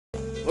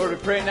Lord,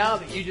 we pray now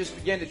that you just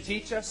begin to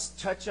teach us,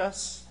 touch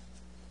us,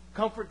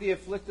 comfort the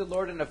afflicted,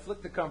 Lord, and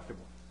afflict the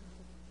comfortable.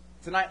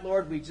 Tonight,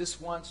 Lord, we just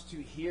want to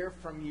hear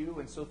from you,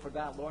 and so for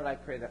that, Lord, I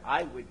pray that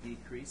I would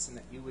decrease and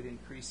that you would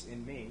increase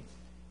in me,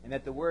 and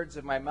that the words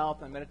of my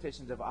mouth and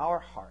meditations of our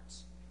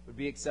hearts would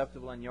be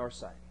acceptable in your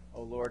sight.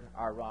 O Lord,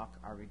 our rock,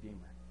 our Redeemer.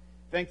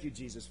 Thank you,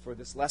 Jesus, for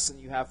this lesson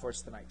you have for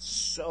us tonight.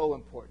 So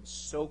important,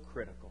 so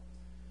critical.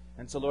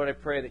 And so, Lord, I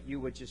pray that you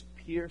would just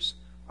pierce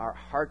our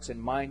hearts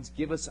and minds.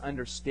 Give us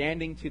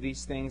understanding to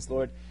these things,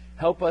 Lord.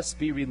 Help us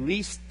be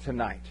released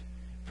tonight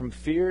from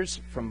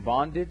fears, from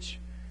bondage,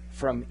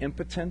 from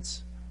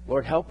impotence.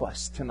 Lord, help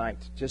us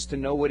tonight just to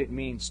know what it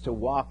means to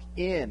walk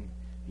in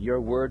your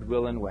word,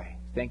 will, and way.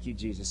 Thank you,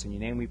 Jesus. In your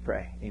name we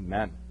pray.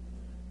 Amen.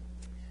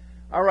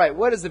 All right,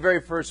 what is the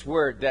very first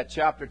word that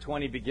chapter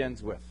 20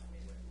 begins with?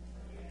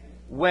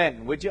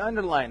 When. Would you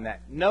underline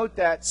that? Note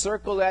that,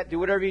 circle that, do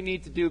whatever you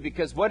need to do,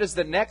 because what is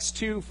the next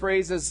two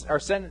phrases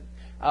or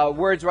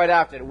words right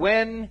after it?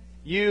 When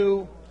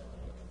you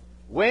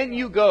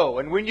go.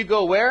 And when you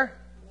go where?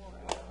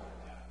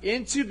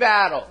 Into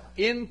battle,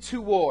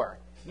 into war.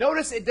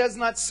 Notice it does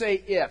not say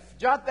if.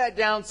 Jot that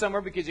down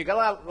somewhere because you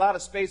got a lot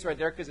of space right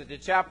there because it's the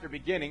chapter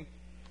beginning.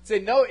 Say,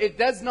 no, it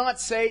does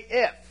not say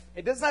if.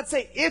 It does not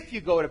say if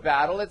you go to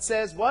battle. It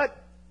says what?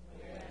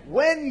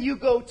 When you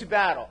go to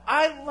battle.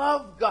 I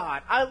love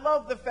God. I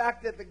love the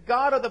fact that the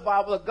God of the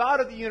Bible, the God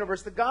of the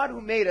universe, the God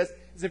who made us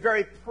is a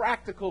very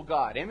practical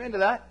God. Amen to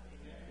that?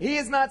 He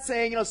is not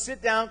saying,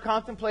 sit down,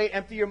 contemplate,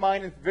 empty your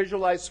mind, and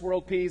visualize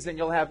swirled peas, and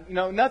you'll have,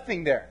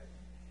 nothing there.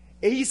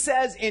 He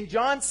says in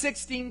John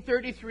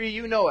 16:33,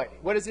 you know it.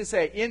 What does it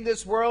say? In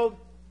this world,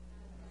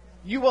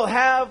 you will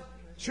have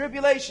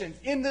tribulations.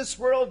 In this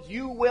world,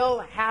 you will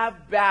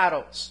have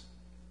battles.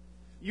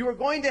 You are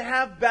going to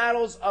have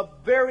battles of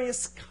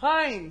various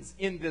kinds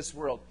in this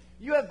world.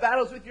 You have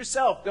battles with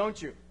yourself, don't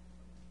you?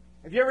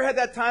 Have you ever had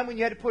that time when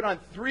you had to put on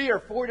 3 or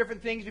 4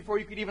 different things before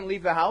you could even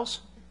leave the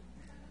house?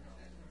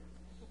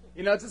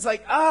 It's just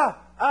like,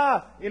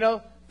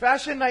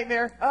 fashion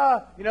nightmare,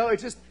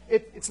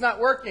 it's not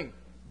working.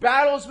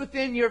 Battles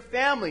within your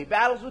family,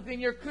 battles within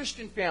your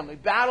Christian family,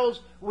 battles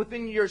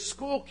within your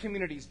school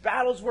communities,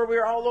 battles where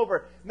we're all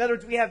over. In other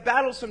words, we have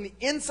battles from the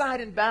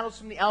inside and battles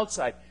from the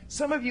outside.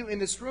 Some of you in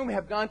this room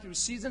have gone through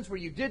seasons where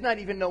you did not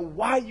even know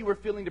why you were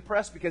feeling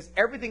depressed because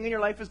everything in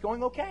your life is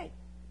going okay.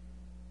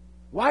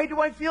 Why do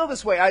I feel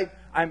this way?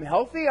 I'm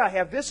healthy, I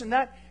have this and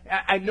that.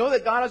 I know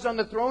that God is on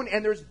the throne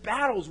and there's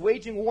battles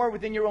waging war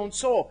within your own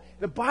soul.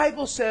 The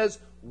Bible says,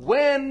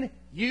 when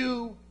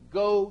you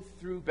go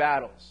through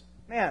battles.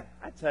 Man,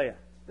 I tell you,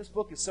 this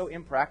book is so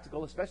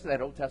impractical, especially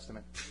that Old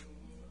Testament.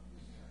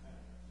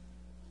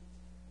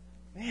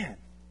 Man,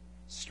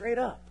 straight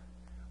up.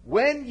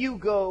 When you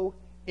go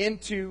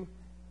into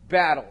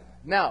battle.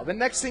 Now, the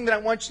next thing that I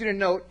want you to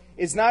note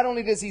is not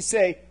only does he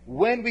say,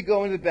 when we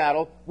go into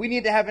battle, we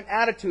need to have an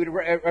attitude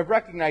of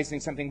recognizing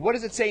something. What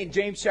does it say in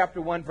James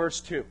chapter 1, verse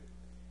 2?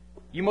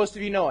 Most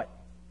of you know it.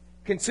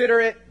 Consider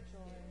it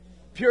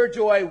pure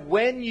joy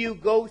when you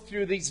go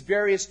through these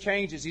various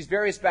changes, these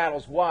various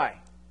battles. Why?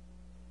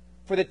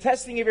 For the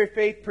testing of your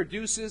faith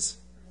produces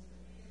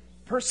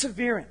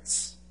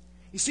perseverance.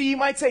 You see, you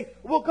might say,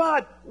 well,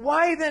 God,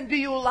 why then do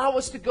you allow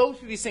us to go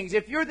through these things?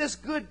 If you're this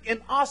good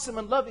and awesome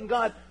and loving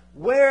God,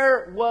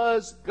 where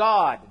was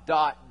God? ...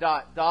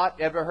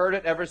 Ever heard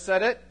it? Ever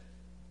said it?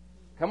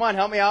 Come on,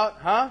 help me out.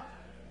 Huh?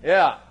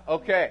 Yeah,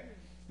 okay.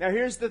 Now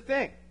here's the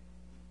thing.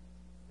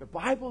 The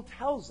Bible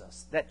tells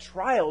us that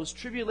trials,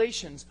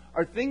 tribulations,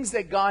 are things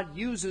that God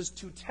uses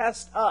to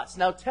test us.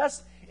 Now,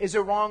 test is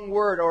a wrong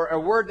word, or a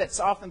word that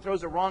often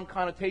throws a wrong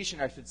connotation,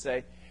 I should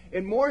say.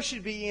 It more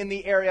should be in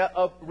the area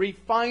of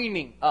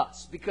refining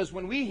us. Because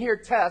when we hear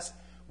test,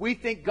 we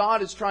think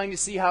God is trying to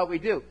see how we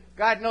do.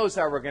 God knows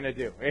how we're going to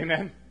do.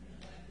 Amen?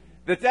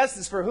 The test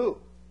is for who?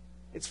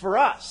 It's for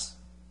us.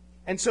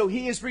 And so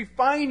He is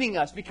refining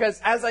us.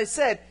 Because, as I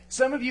said,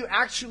 some of you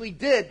actually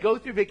did go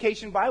through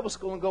Vacation Bible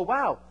School and go,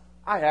 wow,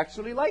 I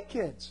actually like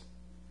kids.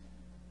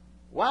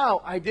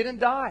 Wow, I didn't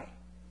die.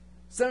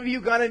 Some of you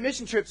got on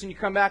mission trips and you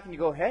come back and you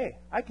go, hey,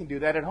 I can do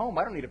that at home.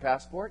 I don't need a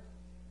passport.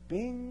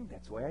 Bing,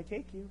 that's why I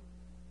take you.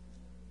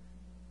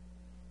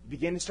 You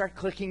begin to start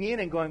clicking in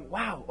and going,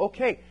 wow,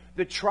 okay.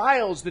 The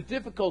trials, the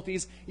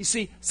difficulties. You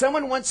see,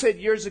 someone once said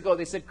years ago,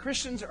 they said,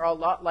 Christians are a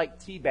lot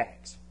like tea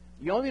bags.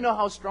 You only know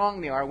how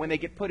strong they are when they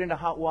get put into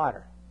hot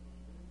water.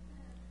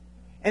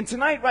 And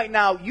tonight, right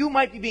now, you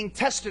might be being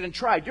tested and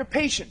tried. Your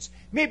patience.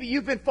 Maybe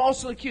you've been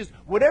falsely accused.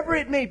 Whatever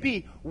it may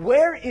be,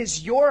 where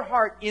is your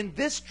heart in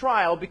this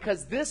trial?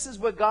 Because this is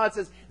what God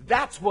says,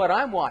 that's what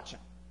I'm watching.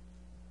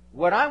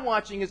 What I'm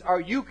watching is, are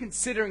you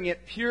considering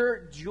it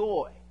pure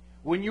joy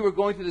when you are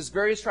going through this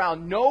various trial,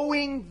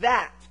 knowing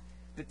that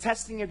the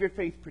testing of your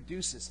faith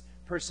produces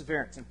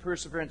perseverance. And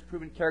perseverance,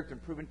 proven character,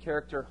 and proven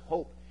character,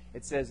 hope.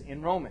 It says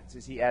in Romans,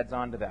 as he adds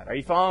on to that. Are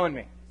you following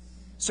me?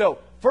 So,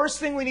 first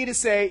thing we need to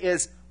say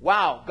is,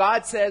 wow,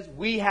 God says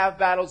we have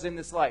battles in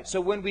this life.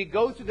 So when we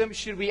go through them,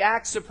 should we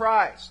act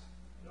surprised?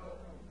 No.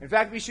 In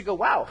fact, we should go,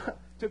 wow,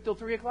 took till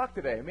 3 o'clock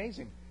today.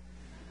 Amazing.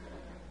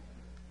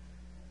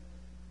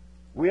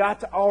 We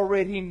ought to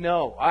already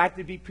know. I have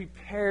to be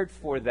prepared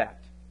for that.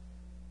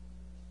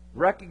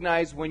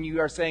 Recognize when you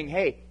are saying,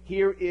 hey,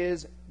 here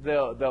is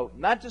the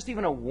not just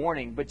even a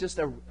warning, but just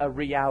a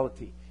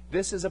reality.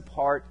 This is a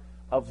part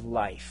of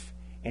life.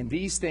 And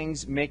these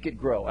things make it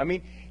grow. I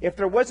mean, if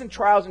there wasn't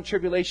trials and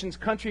tribulations,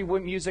 country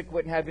music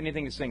wouldn't have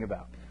anything to sing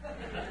about.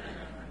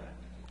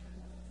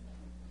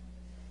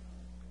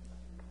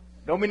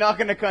 Don't be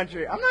knocking the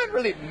country. I'm not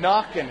really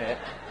knocking it.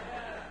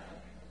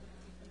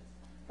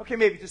 Okay,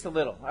 maybe just a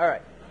little. All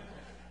right.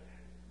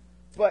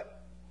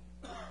 But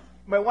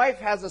my wife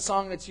has a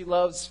song that she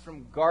loves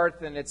from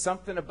Garth, and it's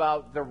something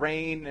about the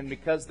rain, and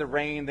because the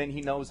rain, then he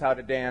knows how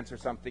to dance or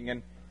something.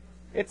 And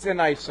it's a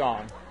nice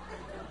song.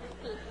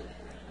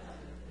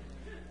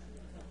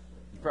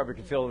 You probably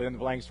can fill in the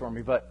blanks for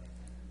me, but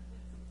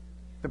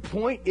the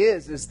point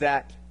is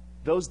that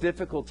those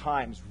difficult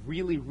times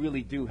really,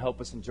 really do help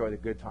us enjoy the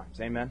good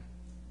times. Amen?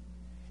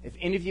 If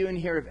any of you in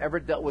here have ever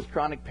dealt with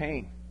chronic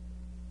pain,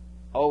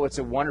 oh, it's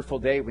a wonderful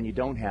day when you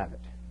don't have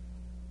it.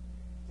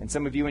 And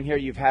some of you in here,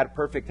 you've had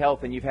perfect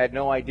health and you've had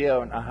no idea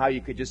on how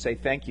you could just say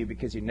thank you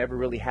because you never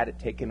really had it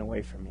taken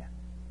away from you.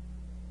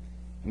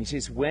 And he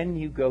says, when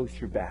you go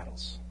through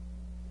battles.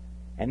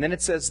 And then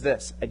it says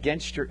this,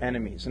 against your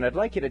enemies. And I'd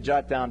like you to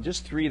jot down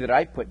just 3 that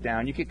I put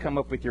down. You could come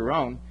up with your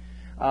own.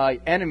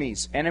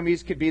 Enemies.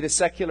 Enemies could be the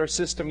secular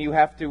system you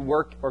have to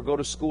work or go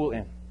to school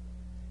in.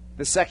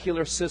 The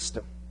secular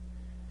system.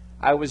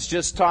 I was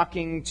just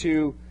talking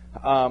to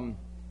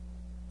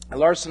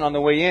Larson on the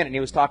way in, and he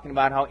was talking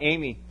about how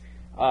Amy,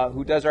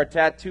 who does our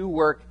tattoo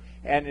work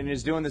and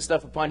is doing this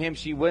stuff upon him,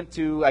 she went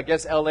to, I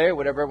guess, L.A. or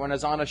whatever, when I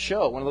was on a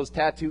show, one of those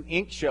tattoo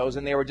ink shows,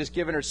 and they were just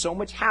giving her so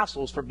much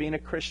hassles for being a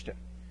Christian.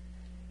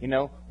 You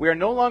know, we are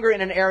no longer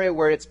in an area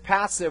where it's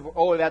passive,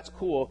 oh, that's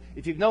cool.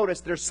 If you've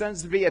noticed, there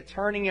tends to be a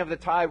turning of the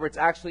tide where it's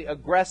actually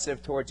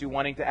aggressive towards you,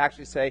 wanting to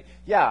actually say,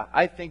 yeah,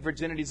 I think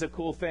virginity is a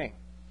cool thing.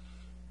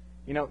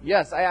 You know,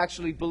 yes, I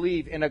actually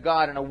believe in a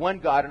God and a one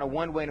God and a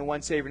one way and a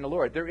one Savior in the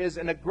Lord. There is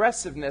an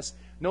aggressiveness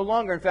no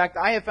longer. In fact,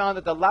 I have found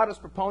that the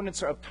loudest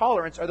proponents of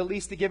tolerance are the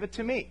least to give it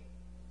to me.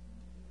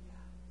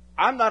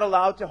 I'm not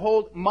allowed to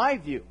hold my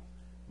view.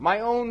 My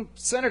own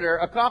senator,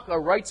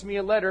 Akaka, writes me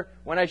a letter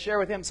when I share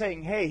with him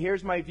saying, hey,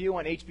 here's my view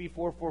on HB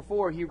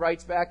 444. He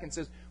writes back and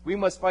says, we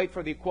must fight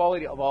for the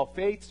equality of all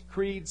faiths,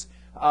 creeds,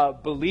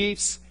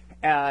 beliefs,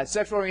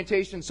 sexual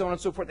orientation, so on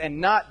and so forth,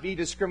 and not be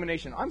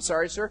discrimination. I'm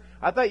sorry, sir.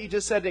 I thought you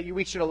just said that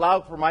we should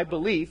allow for my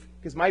belief,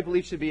 because my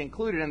belief should be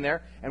included in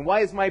there. And why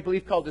is my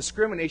belief called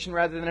discrimination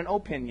rather than an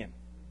opinion?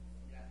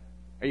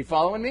 Are you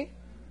following me?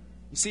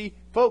 You see,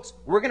 folks,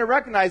 we're going to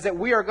recognize that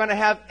we are going to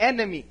have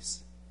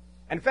enemies.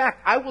 In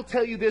fact, I will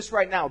tell you this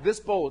right now,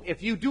 this bold.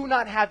 If you do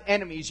not have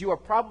enemies, you are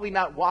probably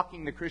not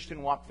walking the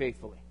Christian walk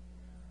faithfully.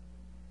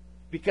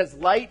 Because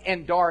light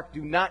and dark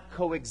do not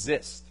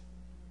coexist.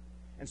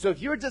 And so if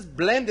you're just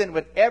blending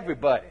with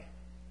everybody,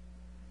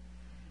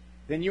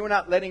 then you are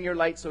not letting your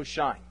light so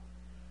shine.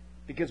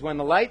 Because when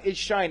the light is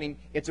shining,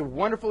 it's a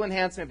wonderful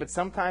enhancement, but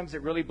sometimes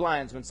it really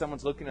blinds when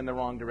someone's looking in the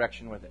wrong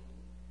direction with it.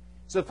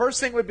 So the first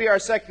thing would be our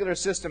secular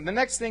system. The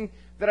next thing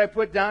that I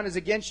put down is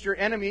against your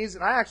enemies,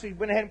 and I actually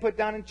went ahead and put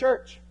down in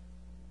church.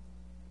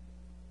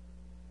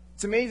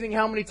 It's amazing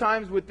how many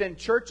times within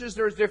churches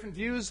there's different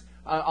views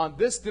on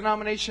this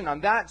denomination, on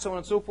that, so on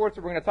and so forth.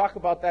 So we're going to talk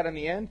about that in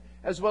the end,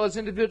 as well as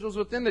individuals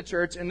within the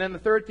church. And then the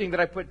third thing that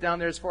I put down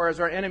there as far as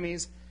our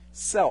enemies,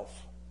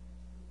 self.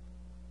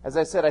 As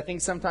I said, I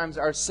think sometimes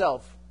our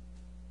self.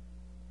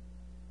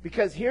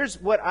 Because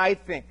here's what I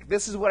think.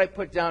 This is what I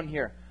put down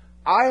here.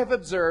 I have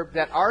observed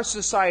that our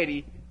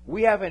society,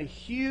 we have a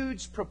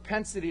huge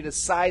propensity to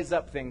size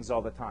up things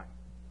all the time.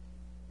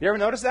 You ever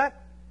notice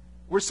that?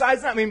 We're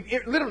sizing up. I mean,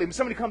 literally, when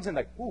somebody comes in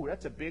like, ooh,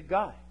 that's a big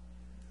guy.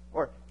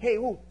 Or, hey,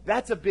 ooh,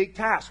 that's a big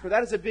task. Or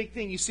that is a big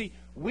thing. You see,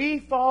 we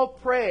fall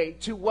prey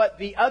to what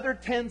the other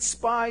 10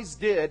 spies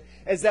did,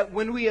 is that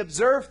when we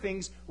observe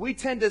things, we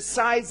tend to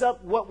size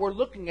up what we're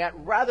looking at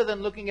rather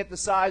than looking at the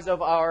size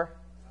of our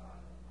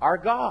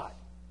God.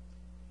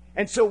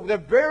 And so the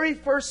very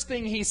first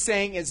thing he's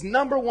saying is,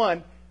 number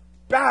one,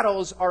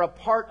 battles are a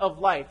part of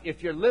life.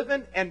 If you're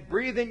living and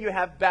breathing, you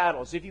have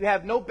battles. If you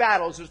have no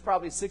battles, there's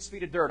probably 6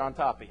 feet of dirt on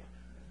top of you.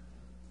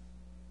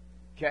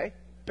 Okay?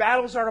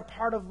 Battles are a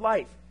part of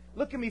life.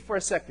 Look at me for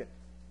a second.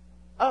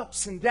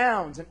 Ups and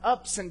downs and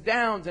ups and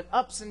downs and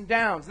ups and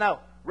downs. Now,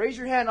 raise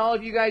your hand, all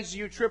of you guys,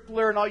 you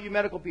tripler and all you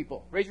medical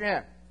people. Raise your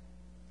hand.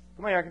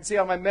 Come on here, I can see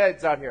all my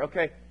meds out here.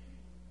 Okay.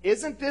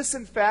 Isn't this,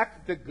 in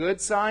fact, the good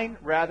sign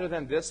rather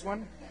than this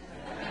one?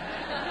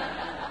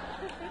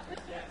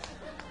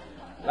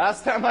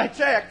 Last time I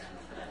checked,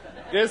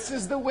 this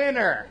is the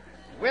winner.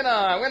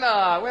 Winner,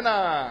 winner,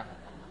 winner.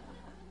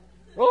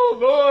 Oh,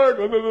 Lord.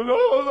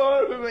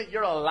 Oh, Lord.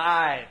 You're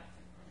alive.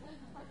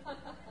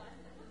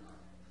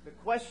 The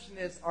question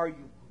is, are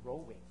you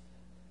growing?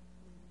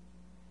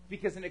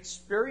 Because an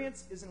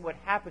experience isn't what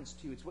happens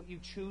to you. It's what you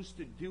choose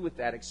to do with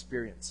that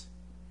experience.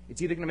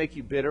 It's either going to make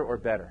you bitter or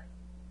better.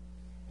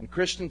 And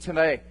Christian,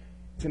 tonight,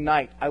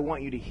 I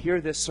want you to hear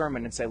this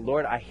sermon and say,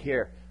 Lord, I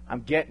hear.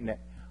 I'm getting it.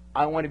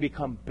 I want to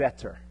become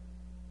better.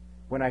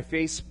 when I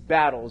face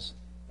battles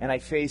and I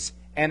face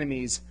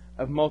enemies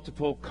of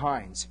multiple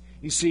kinds.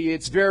 You see,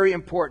 it's very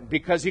important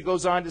because he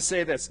goes on to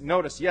say this.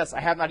 Notice, yes, I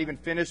have not even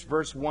finished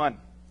verse 1.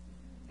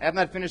 I have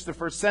not finished the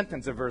first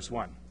sentence of verse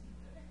 1.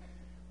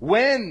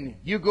 When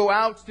you go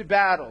out to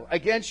battle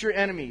against your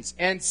enemies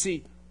and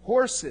see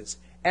horses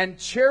and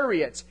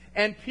chariots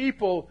and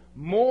people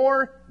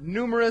more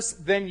numerous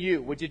than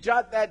you. Would you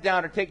jot that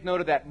down or take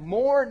note of that?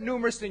 More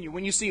numerous than you.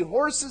 When you see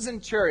horses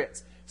and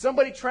chariots.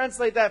 Somebody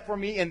translate that for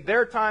me in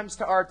their times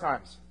to our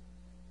times.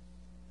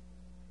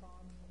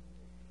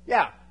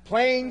 Yeah,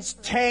 planes,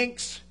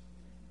 tanks,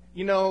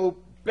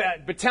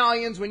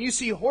 battalions. When you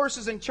see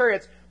horses and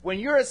chariots, when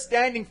you're a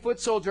standing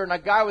foot soldier and a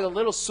guy with a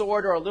little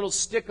sword or a little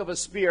stick of a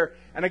spear,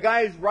 and a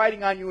guy is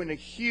riding on you in a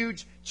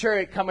huge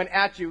chariot coming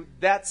at you,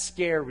 that's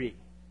scary.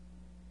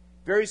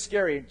 Very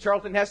scary.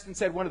 Charlton Heston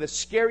said one of the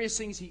scariest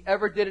things he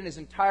ever did in his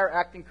entire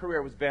acting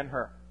career was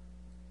Ben-Hur.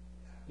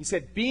 He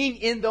said being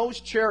in those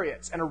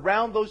chariots and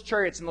around those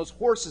chariots and those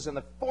horses and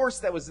the force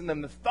that was in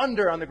them, the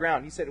thunder on the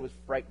ground, he said it was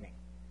frightening.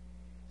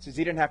 He says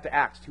he didn't have to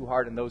act too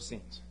hard in those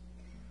scenes.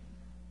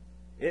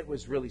 It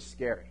was really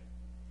scary.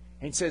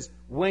 And he says,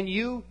 when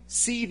you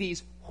see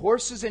these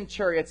horses and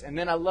chariots, and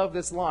then I love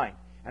this line,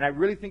 and I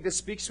really think this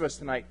speaks to us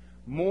tonight,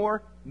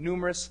 more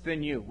numerous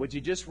than you. Would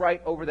you just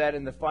write over that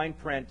in the fine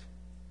print,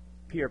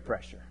 peer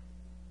pressure?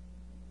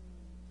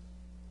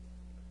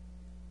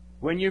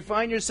 When you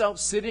find yourself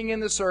sitting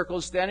in the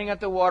circle, standing at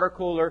the water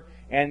cooler,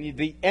 and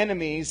the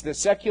enemies, the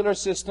secular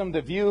system,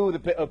 the view,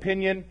 the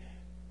opinion,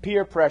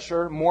 peer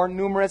pressure, more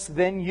numerous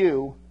than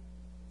you,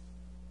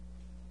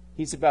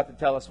 he's about to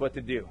tell us what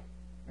to do.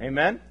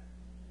 Amen?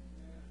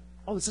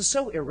 Oh, this is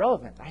so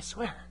irrelevant, I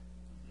swear.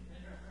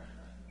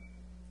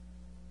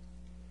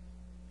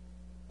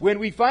 When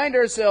we find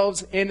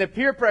ourselves in the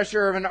peer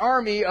pressure of an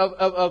army, of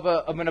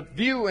a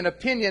view, an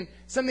opinion,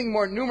 something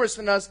more numerous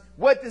than us,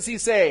 what does he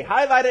say?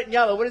 Highlight it in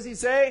yellow. What does he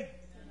say?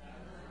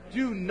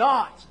 Do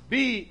not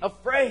be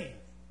afraid.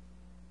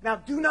 Now,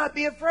 do not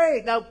be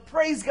afraid. Now,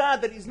 praise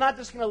God that he's not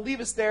just going to leave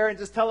us there and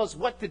just tell us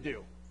what to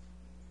do.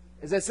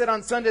 As I said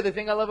on Sunday, the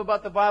thing I love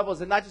about the Bible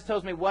is it not just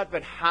tells me what,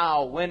 but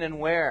how, when, and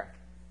where.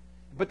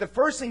 But the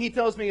first thing he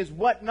tells me is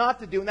what not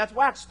to do, and that's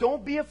wax.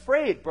 Don't be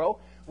afraid, bro.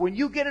 When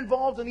you get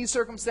involved in these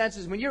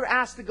circumstances, when you're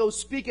asked to go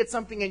speak at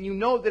something and you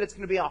know that it's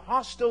going to be a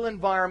hostile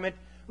environment,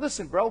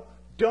 listen, bro,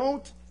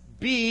 don't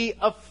be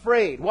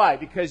afraid. Why?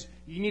 Because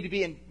you need to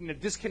be in a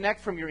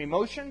disconnect from your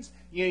emotions?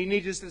 You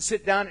need just to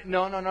sit down.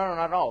 No, not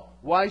at all.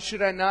 Why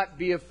should I not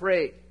be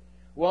afraid?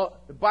 Well,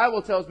 the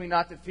Bible tells me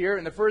not to fear,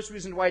 and the first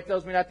reason why it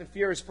tells me not to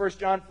fear is 1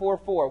 John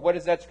 4:4. What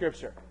is that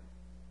scripture?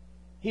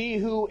 He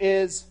who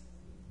is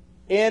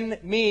in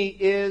me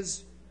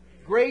is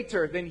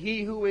greater than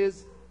he who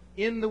is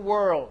in the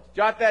world.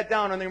 Jot that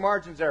down on the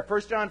margins there.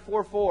 1 John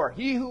 4:4.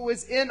 He who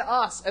is in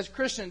us as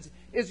Christians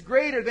is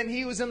greater than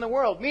he who is in the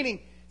world.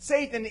 Meaning,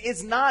 Satan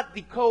is not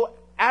the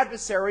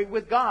co-adversary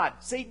with God.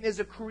 Satan is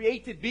a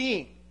created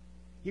being.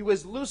 He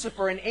was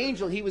Lucifer, an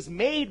angel. He was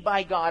made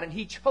by God, and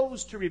he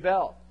chose to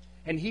rebel.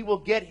 And he will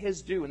get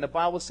his due. And the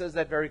Bible says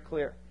that very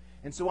clear.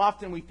 And so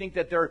often we think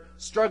that they're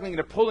struggling,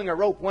 they're pulling a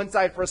rope one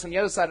side for us and the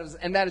other side of us,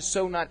 and that is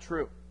so not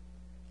true.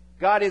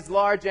 God is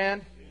large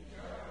and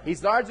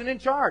he's large and in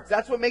charge.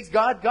 That's what makes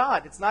God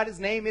God. It's not his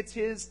name, it's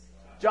his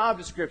job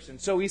description.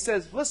 So he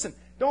says, listen,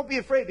 don't be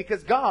afraid,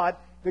 because God,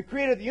 the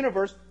creator of the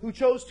universe, who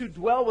chose to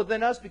dwell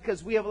within us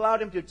because we have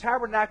allowed him to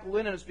tabernacle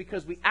in us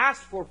because we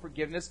asked for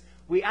forgiveness.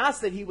 We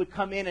asked that he would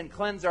come in and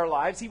cleanse our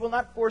lives. He will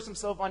not force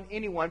himself on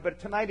anyone, but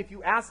tonight if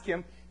you ask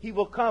him, he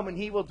will come and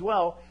he will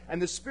dwell.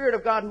 And the Spirit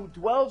of God who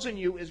dwells in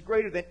you is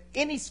greater than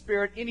any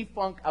spirit, any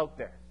funk out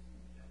there.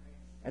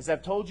 As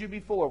I've told you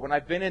before, when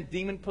I've been in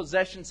demon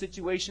possession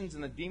situations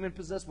and the demon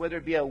possessed, whether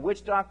it be a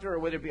witch doctor or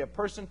whether it be a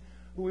person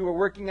who we were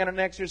working on an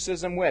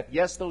exorcism with,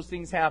 yes, those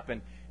things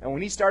happen. And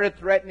when he started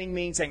threatening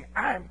me and saying,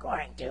 I'm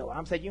going to,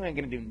 I'm saying, you ain't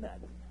going to do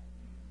nothing.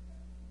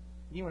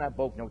 You and I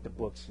both know what the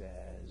book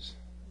says.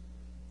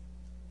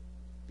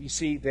 You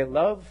see, they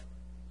love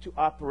to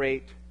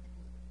operate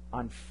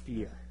on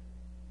fear.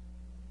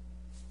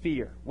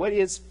 Fear. What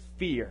is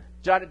fear?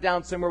 Jot it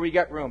down somewhere. We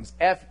got rooms.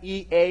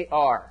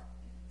 F-E-A-R.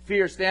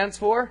 Fear stands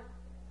for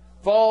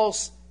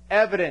false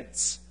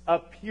evidence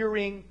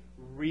appearing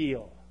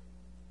real.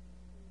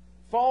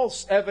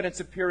 False evidence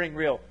appearing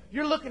real.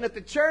 You're looking at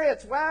the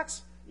chariots,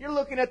 Wax. You're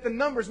looking at the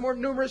numbers more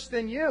numerous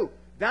than you.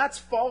 That's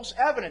false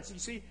evidence. You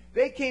see,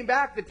 they came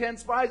back, the 10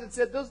 spies, and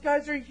said, those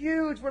guys are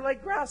huge. We're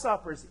like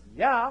grasshoppers.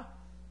 Yeah.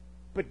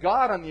 But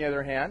God, on the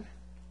other hand,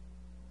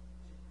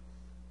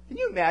 can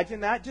you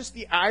imagine that? Just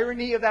the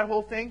irony of that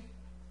whole thing?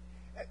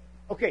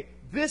 Okay,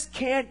 this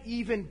can't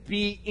even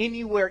be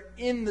anywhere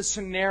in the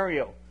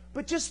scenario.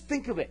 But just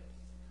think of it.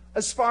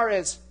 As far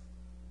as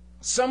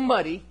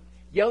somebody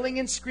yelling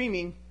and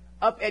screaming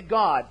up at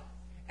God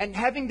and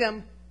having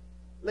them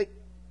like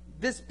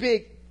this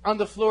big on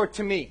the floor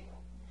to me.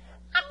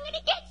 I'm going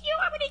to get you.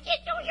 I'm going to get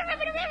you.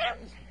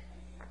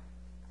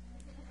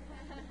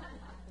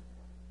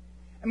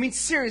 I mean,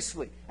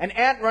 seriously, an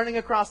ant running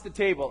across the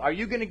table. Are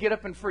you going to get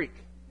up and freak?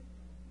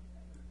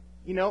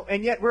 You know,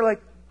 and yet we're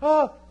like,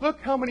 oh,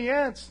 look how many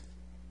ants.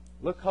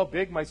 Look how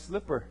big my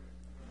slipper.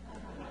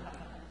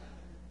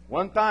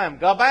 One time,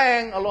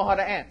 gabang, aloha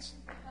to ants.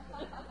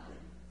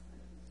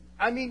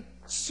 I mean,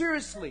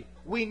 seriously,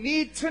 we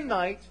need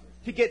tonight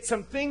to get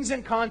some things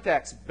in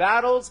context.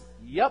 Battles,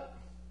 yep.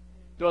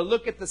 Do I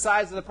look at the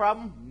size of the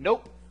problem?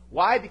 Nope.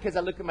 Why? Because I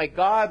look at my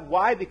God.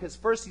 Why? Because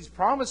first He's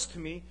promised to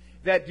me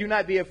that do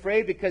not be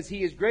afraid because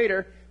He is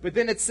greater. But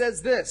then it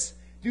says this,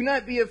 do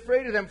not be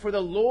afraid of them, for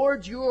the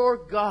Lord your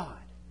God,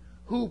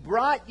 who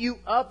brought you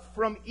up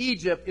from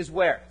Egypt, is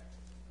where?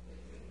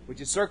 Would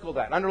you circle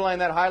that? Underline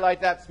that,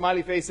 highlight that,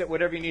 smiley face it,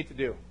 whatever you need to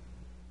do.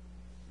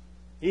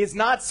 He is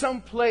not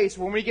some place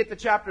where when we get to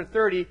chapter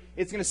 30,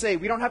 it's going to say,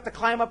 we don't have to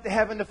climb up to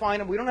heaven to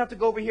find Him. We don't have to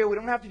go over here. We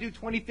don't have to do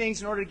 20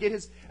 things in order to get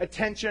His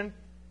attention.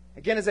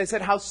 Again, as I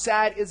said, how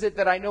sad is it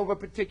that I know of a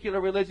particular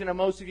religion, and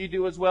most of you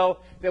do as well,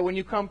 that when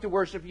you come to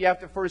worship, you have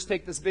to first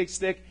take this big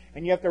stick,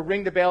 and you have to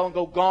ring the bell and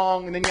go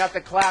gong, and then you have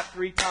to clap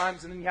 3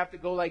 times, and then you have to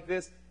go like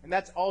this, and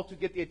that's all to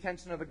get the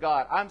attention of the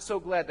God. I'm so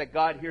glad that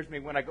God hears me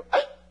when I go,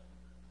 ah!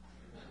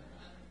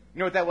 You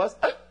know what that was?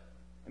 Ah!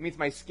 It means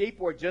my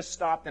skateboard just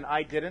stopped and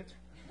I didn't.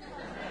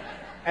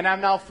 And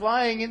I'm now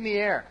flying in the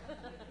air.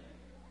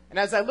 And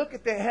as I look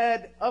at the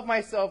head of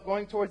myself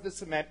going towards the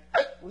cement,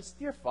 well,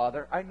 dear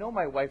Father, I know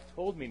my wife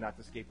told me not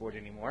to skateboard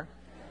anymore.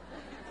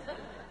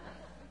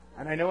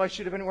 And I know I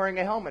should have been wearing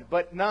a helmet,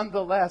 but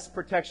nonetheless,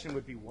 protection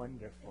would be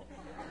wonderful.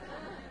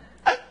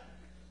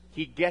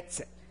 He gets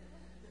it.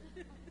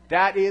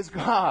 That is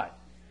God.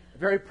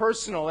 Very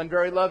personal and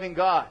very loving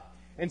God.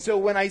 And so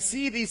when I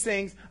see these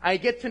things, I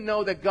get to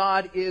know that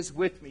God is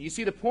with me. You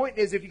see, the point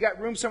is, if you got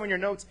room somewhere in your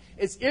notes,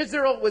 is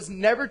Israel was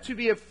never to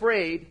be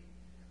afraid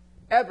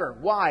ever.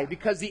 Why?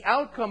 Because the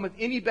outcome of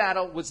any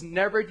battle was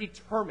never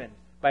determined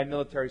by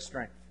military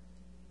strength.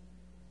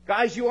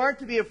 Guys, you aren't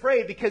to be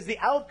afraid because the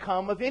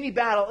outcome of any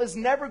battle is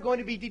never going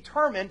to be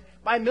determined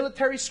by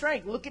military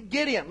strength. Look at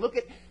Gideon. Look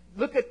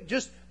at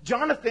just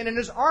Jonathan and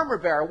his armor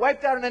bearer.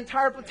 Wiped out an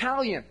entire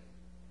battalion.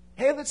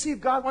 Hey, let's see if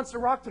God wants to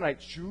rock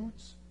tonight.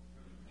 Shoots.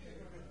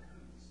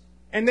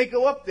 And they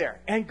go up there.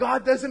 And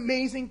God does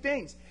amazing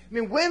things. I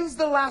mean, when's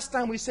the last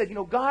time we said, you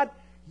know, God,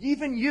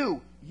 even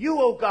you,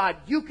 oh God,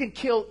 you can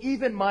kill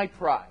even my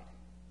pride.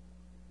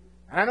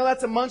 And I know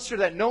that's a monster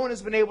that no one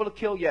has been able to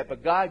kill yet,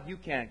 but God, you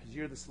can, because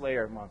you're the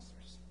slayer of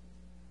monsters.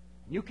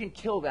 You can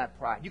kill that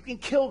pride. You can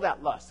kill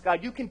that lust.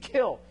 God, you can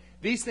kill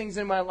these things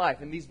in my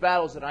life and these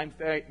battles that I'm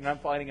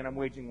fighting and I'm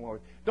waging war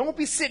with. Don't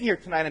be sitting here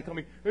tonight and tell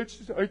me, it's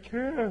just, I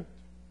can't.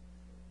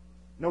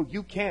 No,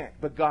 you can't,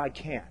 but God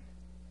can.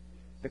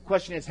 The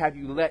question is, have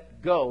you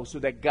let go so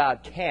that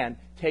God can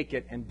take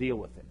it and deal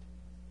with it?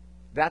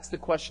 That's the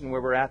question where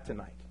we're at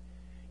tonight.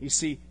 You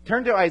see,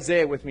 turn to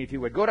Isaiah with me if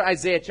you would. Go to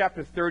Isaiah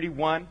chapter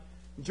 31.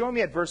 Join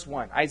me at verse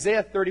 1.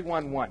 Isaiah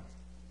 31:1.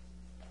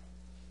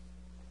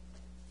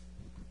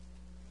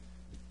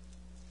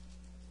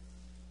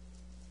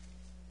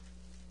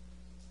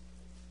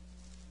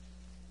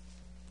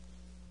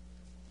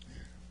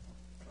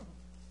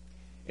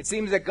 It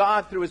seems that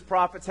God, through His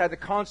prophets, had to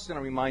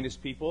constantly remind His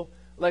people,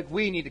 like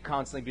we need to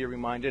constantly be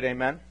reminded.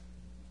 Amen?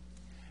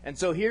 And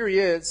so here He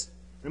is,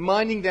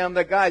 reminding them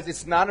that, guys,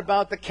 it's not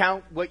about the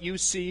count, what you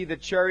see, the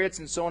chariots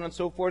and so on and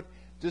so forth.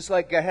 Just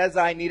like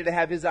Gehazi needed to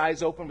have his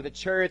eyes open with the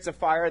chariots of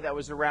fire that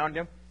was around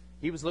him.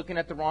 He was looking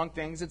at the wrong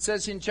things. It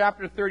says in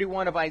chapter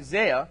 31 of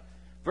Isaiah,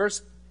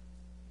 verse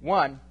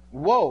 1,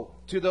 woe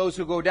to those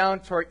who go down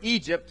toward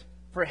Egypt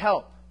for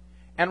help,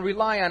 and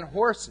rely on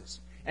horses,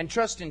 and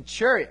trust in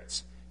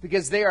chariots,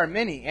 because they are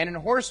many, and in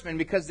horsemen,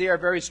 because they are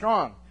very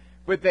strong.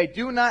 But they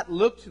do not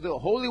look to the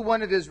Holy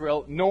One of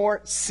Israel,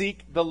 nor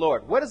seek the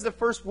Lord. What does the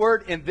first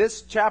word in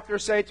this chapter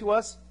say to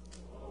us?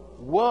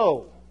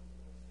 Woe.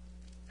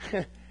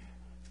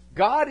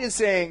 God is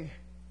saying,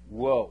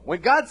 whoa. When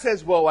God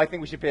says whoa, I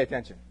think we should pay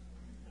attention.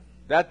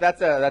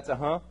 That's a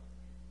huh?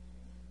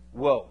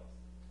 Whoa.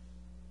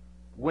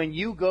 When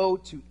you go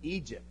to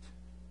Egypt,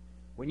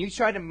 when you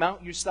try to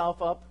mount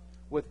yourself up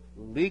with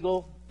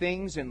legal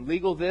things and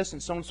legal this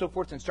and so on and so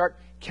forth and start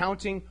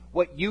counting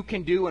what you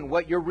can do and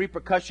what your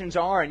repercussions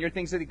are and your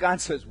things that God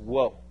says,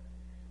 whoa.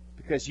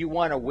 Because you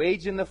want to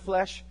wage in the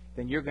flesh,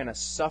 then you're going to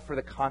suffer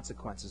the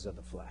consequences of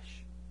the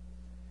flesh.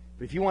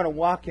 But if you want to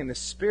walk in the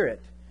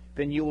Spirit,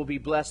 then you will be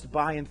blessed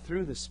by and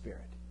through the Spirit.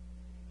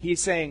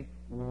 He's saying,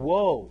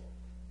 whoa,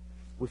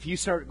 if you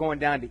start going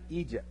down to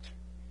Egypt,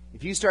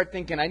 if you start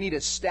thinking, I need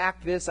to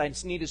stack this, I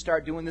just need to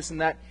start doing this and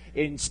that,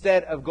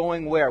 instead of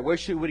going where? Where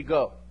should we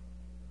go?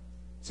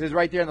 It says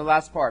right there in the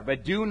last part,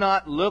 but do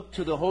not look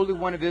to the Holy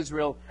One of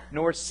Israel,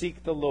 nor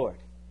seek the Lord.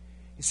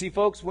 You see,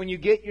 folks, when you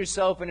get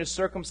yourself in a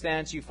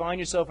circumstance, you find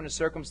yourself in a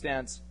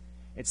circumstance,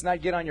 it's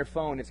not get on your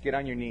phone, it's get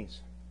on your knees.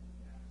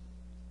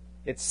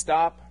 It's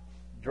stop,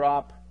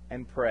 drop,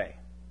 and pray.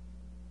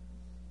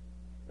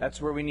 That's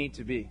where we need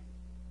to be.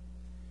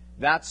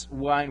 That's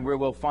where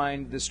we'll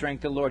find the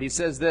strength of the Lord. He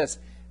says this,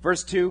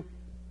 verse 2,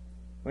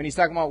 when he's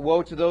talking about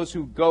woe to those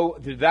who go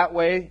that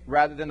way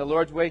rather than the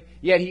Lord's way,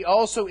 yet He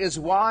also is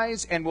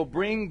wise and will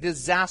bring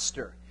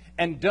disaster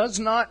and does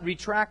not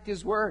retract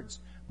His words,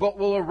 but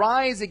will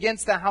arise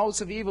against the house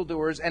of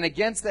evildoers and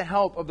against the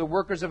help of the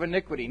workers of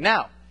iniquity.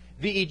 Now,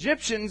 the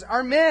Egyptians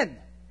are men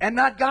and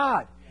not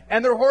God,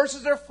 and their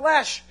horses are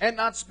flesh and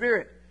not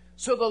spirit.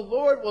 So the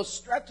Lord will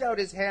stretch out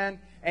his hand,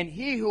 and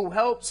he who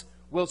helps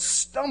will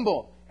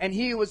stumble, and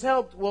he who is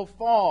helped will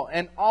fall,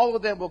 and all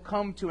of them will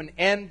come to an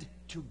end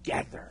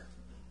together.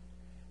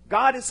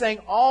 God is saying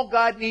all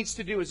God needs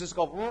to do is just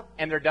go,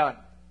 and they're done.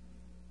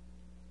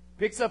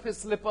 Picks up his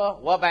slipper,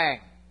 wah-bang.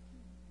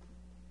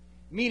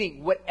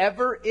 Meaning,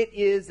 whatever it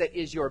is that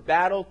is your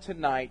battle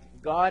tonight,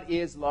 God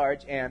is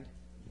large and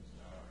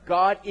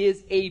God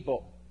is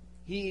able.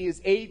 He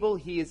is able,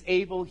 He is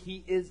able,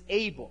 He is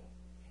able.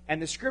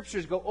 And the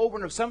scriptures go over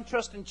and over. Some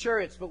trust in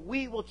chariots, but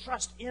we will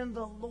trust in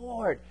the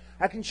Lord.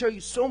 I can show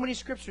you so many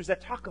scriptures that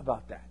talk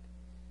about that.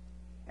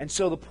 And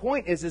so the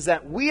point is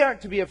that we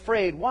aren't to be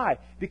afraid. Why?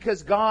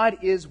 Because God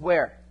is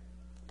where?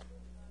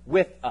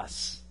 With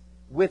us.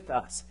 With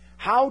us.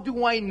 How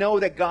do I know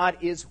that God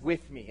is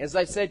with me? As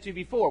I said to you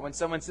before, when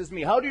someone says to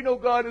me, how do you know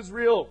God is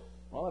real?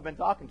 Well, I've been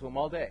talking to him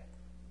all day.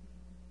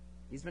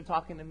 He's been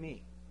talking to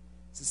me.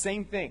 It's the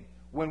same thing.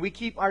 When we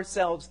keep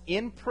ourselves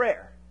in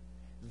prayer,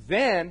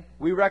 then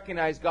we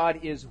recognize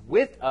God is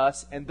with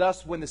us, and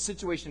thus when the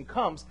situation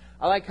comes,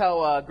 I like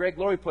how Greg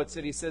Laurie puts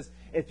it. He says,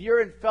 if you're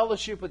in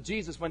fellowship with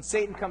Jesus, when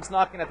Satan comes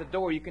knocking at the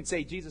door, you can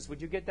say, Jesus,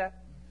 would you get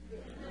that?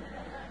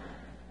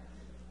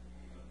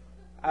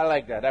 I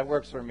like that. That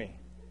works for me.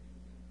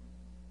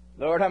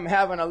 Lord, I'm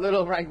having a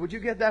little rank. Would you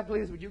get that,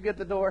 please? Would you get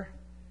the door?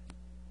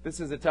 This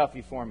is a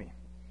toughie for me.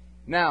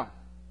 Now,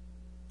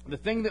 the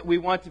thing that we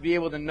want to be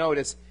able to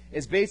notice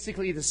is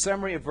basically the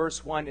summary of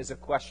verse 1 is a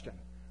question.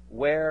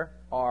 Where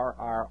are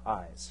our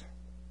eyes?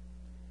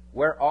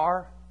 Where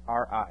are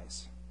our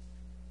eyes?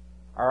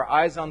 Are our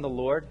eyes on the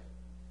Lord?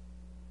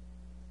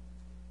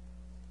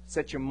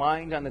 Set your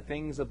mind on the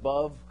things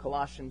above,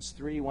 Colossians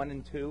 3, 1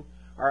 and 2.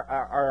 Are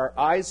our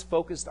eyes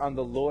focused on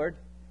the Lord?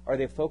 Or are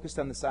they focused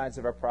on the sides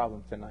of our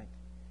problem tonight?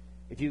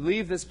 If you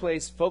leave this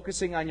place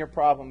focusing on your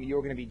problem,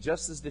 you're going to be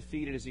just as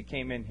defeated as you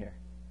came in here.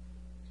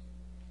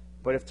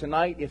 But if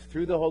tonight, if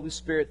through the Holy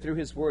Spirit, through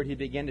His Word, He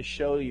began to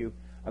show you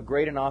a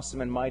great and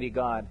awesome and mighty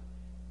God,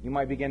 you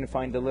might begin to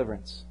find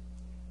deliverance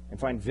and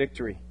find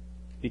victory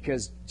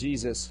because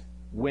Jesus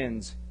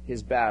wins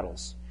His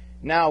battles.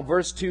 Now,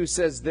 verse 2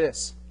 says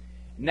this,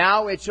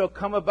 now it shall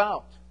come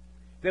about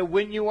that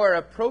when you are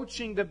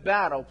approaching the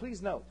battle,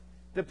 please note,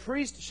 the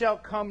priest shall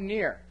come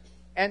near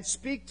and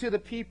speak to the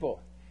people,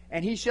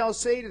 and he shall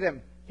say to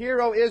them, Hear,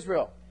 O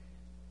Israel,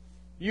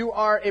 you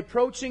are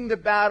approaching the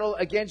battle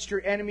against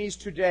your enemies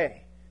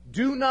today.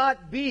 Do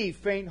not be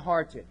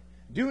faint-hearted.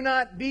 Do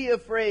not be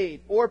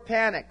afraid or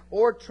panic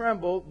or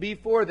tremble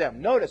before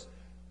them. Notice,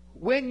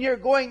 when you're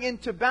going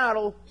into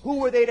battle,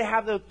 who are they to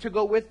have to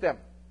go with them?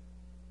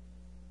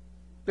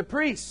 The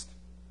priest.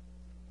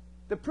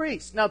 The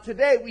priest. Now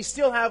today we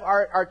still have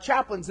our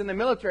chaplains in the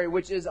military,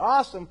 which is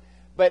awesome.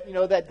 But,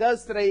 that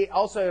does today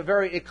also have a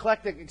very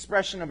eclectic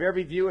expression of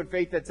every view and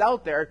faith that's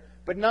out there.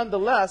 But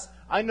nonetheless,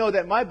 I know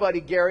that my buddy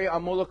Gary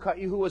on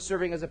Molokai, who was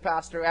serving as a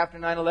pastor after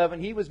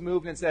 9/11, he was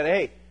moved and said,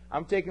 hey,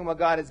 I'm taking what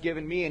God has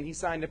given me. And he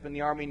signed up in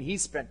the army, and he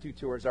spent 2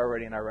 tours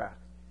already in Iraq.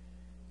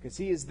 Because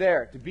he is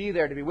there to be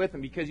with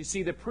them. Because you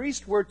see, the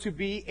priests were to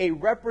be a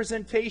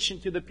representation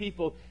to the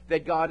people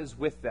that God is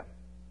with them.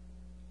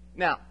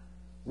 Now,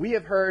 we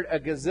have heard a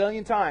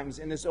gazillion times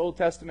in this Old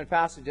Testament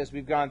passage as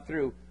we've gone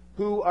through,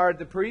 who are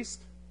the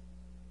priests?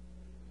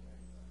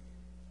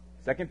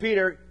 2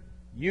 Peter,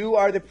 you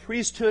are the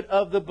priesthood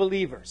of the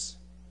believers.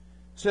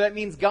 So that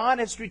means God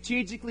has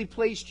strategically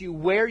placed you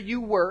where you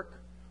work,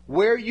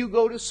 where you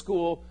go to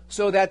school,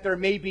 so that there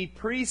may be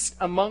priests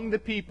among the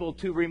people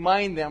to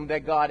remind them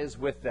that God is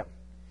with them.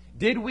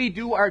 Did we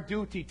do our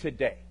duty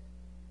today?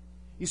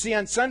 You see,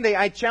 on Sunday,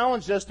 I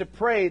challenged us to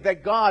pray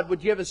that God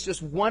would give us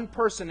just one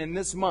person in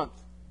this month,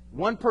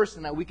 one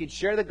person that we could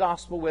share the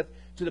gospel with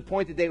to the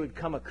point that they would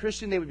become a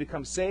Christian, they would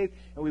become saved,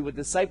 and we would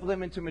disciple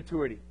them into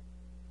maturity.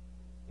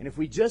 And if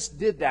we just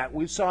did that,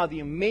 we saw the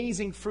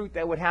amazing fruit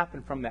that would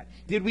happen from that.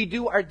 Did we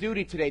do our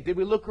duty today? Did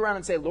we look around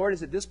and say, Lord,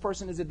 is it this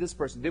person? Is it this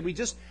person? Did we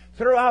just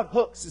throw out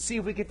hooks to see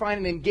if we could find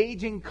an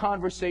engaging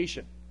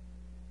conversation?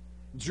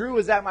 Drew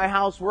is at my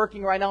house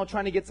working right now,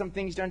 trying to get some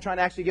things done, trying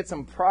to actually get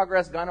some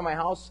progress done in my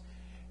house.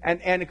 And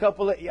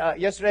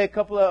yesterday, a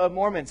couple of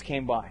Mormons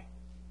came by.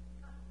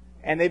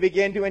 And they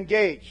began to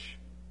engage.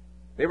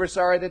 They were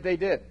sorry that they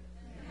did.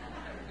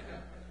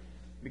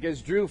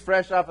 Because Drew,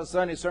 fresh off a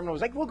Sunday sermon,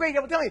 was like, well, great,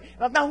 I will tell you.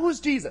 Now, who's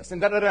Jesus? And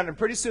da-da-da. And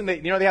pretty soon,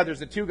 there's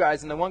the two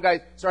guys, and the one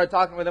guy started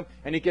talking with him,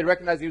 and he could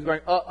recognize he was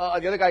going, The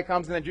other guy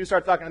comes, and then Drew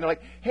starts talking, and they're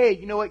like, hey,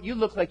 you know what? You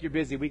look like you're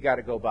busy. We got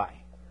to go by.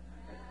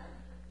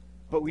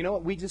 But you know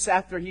what? We just,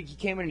 after he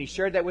came in and he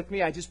shared that with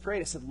me, I just prayed.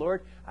 I said,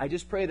 Lord, I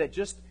just pray that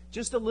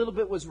just a little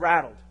bit was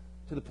rattled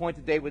to the point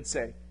that they would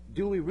say,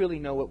 do we really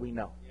know what we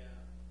know? Yeah.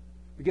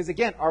 Because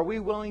again, are we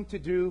willing to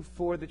do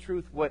for the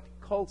truth what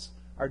cults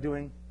are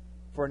doing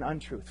for an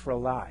untruth, for a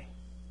lie?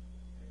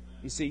 Amen.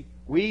 You see,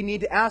 we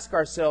need to ask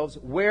ourselves,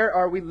 where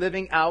are we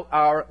living out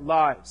our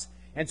lives?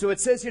 And so it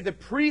says here, the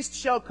priest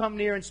shall come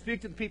near and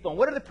speak to the people. And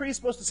what are the priests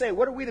supposed to say?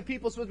 What are we the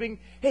people supposed to be?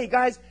 Hey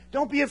guys,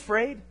 don't be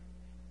afraid.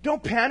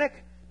 Don't panic.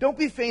 Don't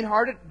be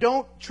faint-hearted.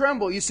 Don't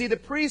tremble. You see, the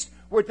priests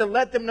were to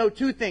let them know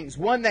two things.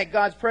 One, that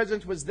God's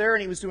presence was there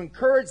and he was to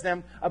encourage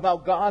them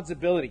about God's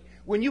ability.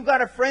 When you've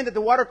got a friend at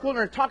the water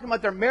cooler and talking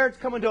about their marriage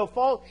coming to a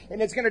fault,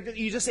 and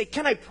you just say,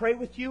 can I pray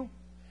with you?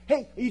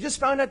 Hey, you just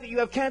found out that you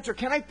have cancer.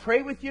 Can I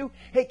pray with you?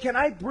 Hey, can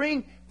I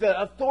bring the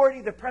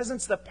authority, the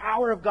presence, the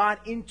power of God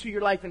into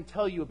your life and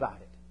tell you about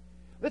it?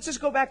 Let's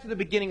just go back to the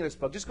beginning of this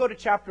book. Just go to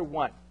chapter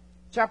 1.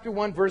 Chapter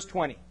 1, verse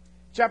 20.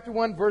 Chapter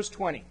 1, verse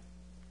 20.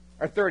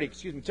 Or 30,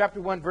 excuse me. Chapter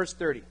 1, verse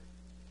 30.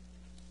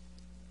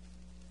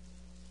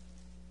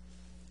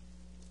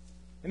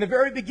 In the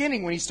very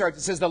beginning when he starts,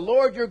 it says, the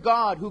Lord your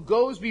God who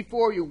goes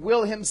before you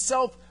will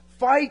himself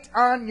fight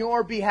on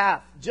your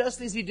behalf,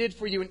 just as he did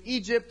for you in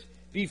Egypt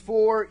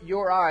before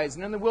your eyes.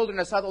 And in the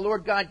wilderness, how the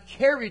Lord God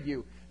carried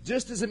you,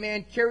 just as a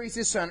man carries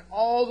his son,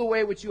 all the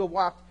way which you have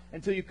walked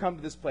until you come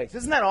to this place.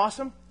 Isn't that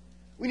awesome?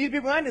 We need to be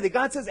reminded that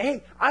God says,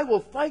 hey, I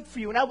will fight for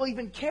you and I will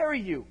even carry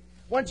you.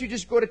 Why don't you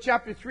just go to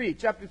chapter 3,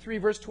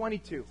 verse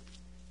 22.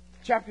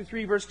 Chapter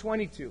 3, verse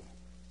 22.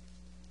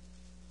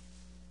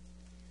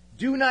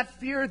 Do not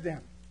fear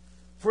them,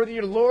 for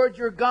the Lord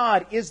your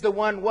God is the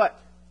one, what?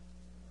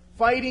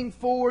 Fighting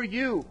for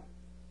you.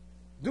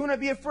 Do not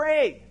be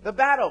afraid. The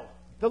battle.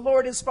 The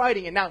Lord is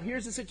fighting. And now,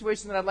 here's the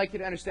situation that I'd like you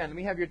to understand. Let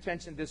me have your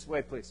attention this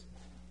way, please.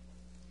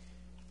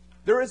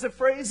 There is a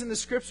phrase in the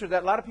Scripture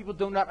that a lot of people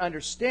do not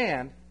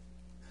understand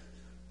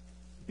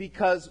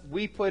because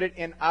we put it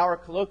in our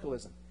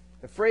colloquialism.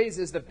 The phrase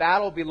is, the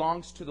battle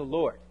belongs to the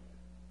Lord.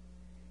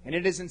 And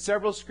it is in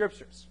several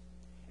Scriptures.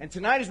 And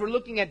tonight, as we're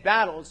looking at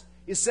battles,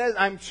 it says,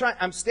 I'm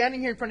standing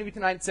here in front of you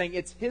tonight saying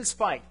it's his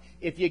fight.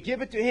 If you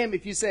give it to him,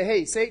 if you say,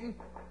 hey, Satan,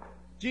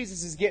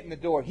 Jesus is getting the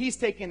door. He's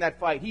taking that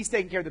fight. He's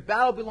taking care of it. The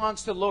battle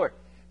belongs to the Lord.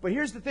 But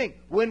here's the thing.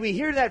 When we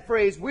hear that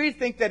phrase, we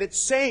think that it's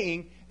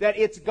saying that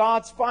it's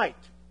God's fight.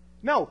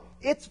 No,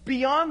 it's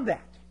beyond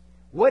that.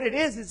 What it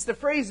is, it's the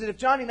phrase that if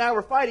Johnny and I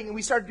were fighting and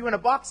we started doing a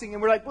boxing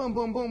and we're like boom,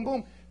 boom, boom,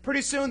 boom,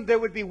 pretty soon there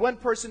would be one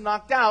person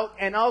knocked out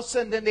and all of a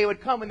sudden then they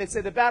would come and they'd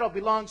say the battle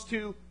belongs to,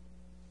 you're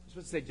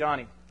supposed to say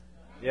Johnny.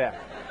 Yeah.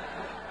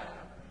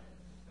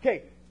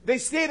 Okay, they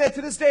say that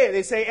to this day.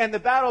 They say, and the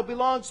battle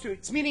belongs to,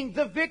 it's meaning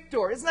the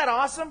victor. Isn't that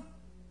awesome?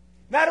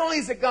 Not only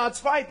is it God's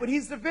fight, but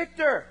he's the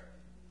victor.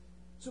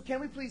 So can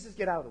we please just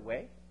get out of the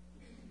way?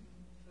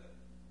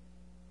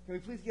 Can we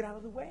please get out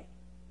of the way?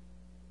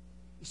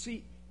 You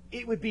see,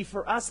 it would be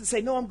for us to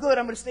say, no, I'm good.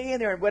 I'm going to stay in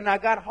there. And when I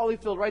got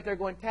Holyfield right there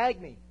going,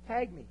 tag me.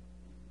 Tag me.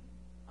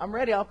 I'm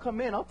ready. I'll come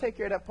in. I'll take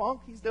care of that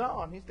punk. He's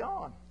gone. He's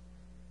gone.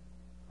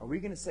 Are we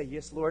going to say,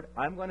 yes, Lord,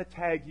 I'm going to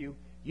tag you.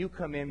 You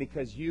come in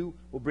because you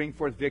will bring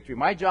forth victory.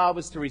 My job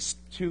is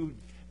to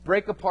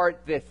break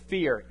apart the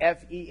fear,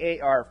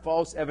 F-E-A-R,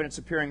 false evidence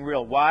appearing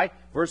real. Why?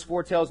 Verse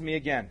 4 tells me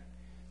again,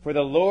 for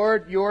the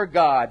Lord your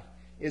God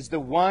is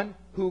the one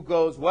who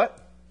goes,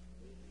 what?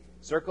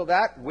 Circle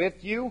that,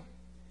 with you,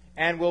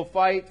 and will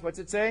fight, what's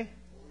it say?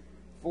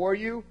 For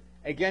you,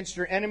 against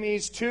your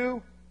enemies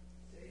too.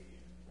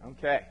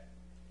 Okay.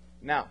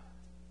 Now,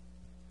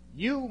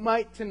 you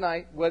might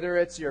tonight, whether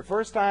it's your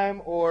first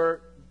time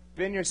or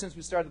been here since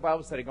we started the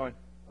Bible study, going,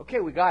 okay,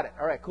 we got it.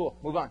 All right, cool.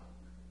 Move on.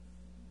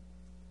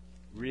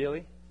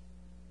 Really?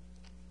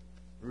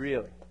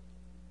 Really?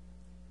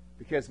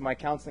 Because my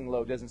counseling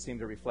load doesn't seem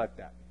to reflect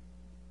that.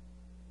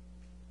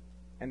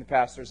 And the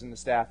pastors and the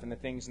staff and the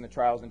things and the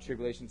trials and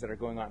tribulations that are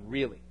going on.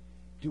 Really?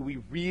 Do we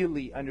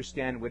really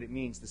understand what it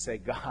means to say,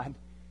 God,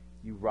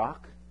 you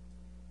rock?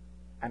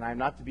 And I'm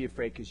not to be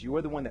afraid because you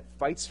are the one that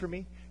fights for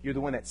me. You're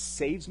the one that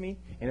saves me.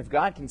 And if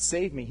God can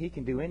save me, he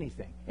can do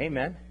anything.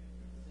 Amen?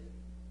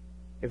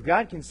 If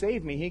God can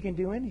save me, he can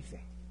do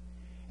anything.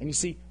 And you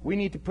see, we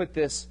need to put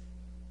this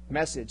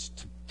message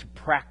to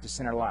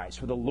practice in our lives.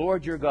 For the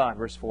Lord your God,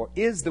 verse 4,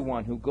 is the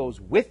one who goes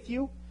with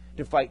you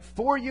to fight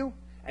for you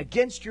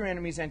against your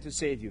enemies and to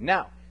save you.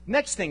 Now,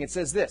 next thing, it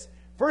says this.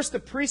 First the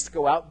priests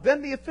go out,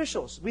 then the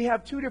officials. We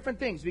have two different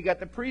things. We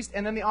got the priest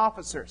and then the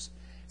officers.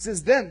 It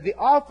says, then the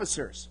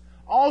officers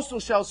also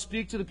shall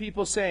speak to the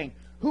people, saying,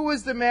 who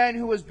is the man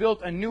who has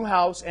built a new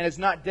house and is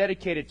not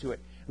dedicated to it?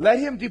 Let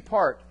him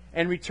depart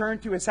and return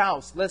to his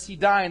house, lest he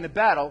die in the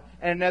battle,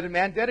 and another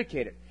man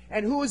dedicate it.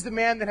 And who is the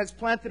man that has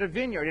planted a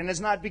vineyard and has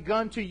not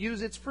begun to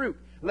use its fruit?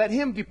 Let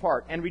him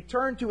depart and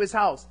return to his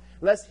house,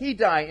 lest he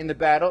die in the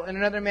battle, and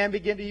another man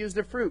begin to use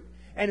the fruit.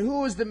 And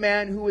who is the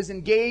man who is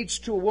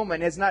engaged to a woman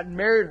and has not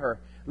married her?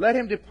 Let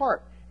him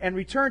depart and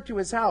return to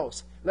his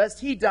house, lest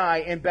he die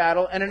in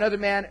battle, and another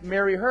man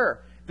marry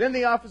her. Then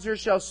the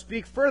officers shall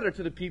speak further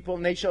to the people,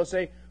 and they shall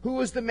say,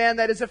 who is the man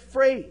that is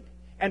afraid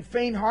and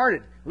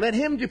faint-hearted? Let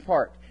him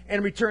depart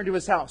and return to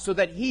his house, so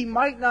that he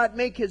might not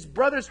make his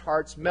brother's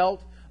hearts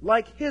melt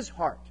like his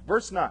heart.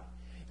 Verse 9.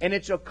 And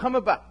it shall come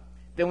about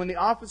that when the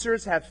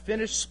officers have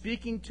finished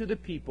speaking to the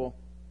people,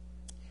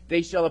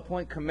 they shall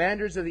appoint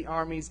commanders of the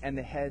armies and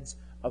the heads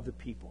of the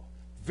people.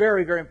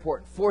 Very, very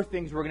important. 4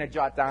 things we're going to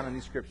jot down in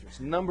these scriptures.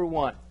 Number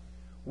 1,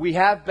 we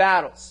have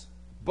battles,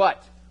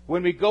 but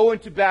When we go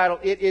into battle,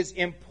 it is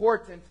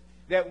important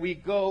that we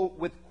go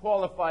with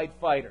qualified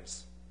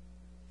fighters.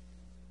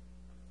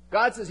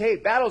 God says, hey,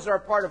 battles are a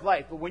part of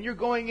life. But when you're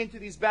going into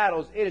these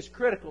battles, it is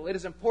critical. It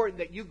is important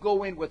that you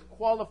go in with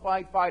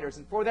qualified fighters.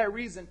 And for that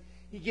reason,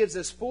 He gives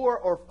us 4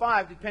 or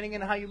 5, depending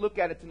on how you look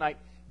at it tonight,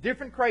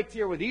 different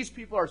criteria where these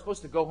people are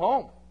supposed to go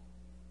home.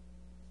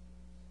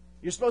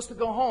 You're supposed to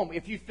go home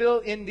if you fill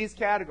in these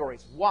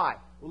categories. Why?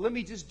 Well, let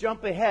me just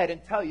jump ahead and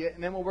tell you,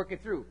 and then we'll work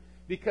it through.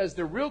 Because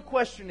the real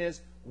question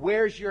is,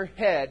 where's your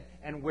head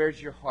and where's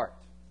your heart?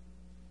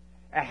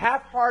 A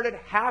half-hearted,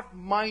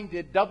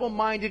 half-minded,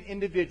 double-minded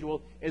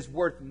individual is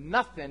worth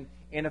nothing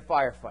in a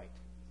firefight.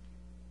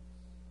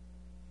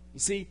 You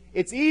see,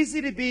 it's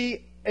easy to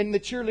be in the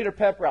cheerleader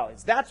pep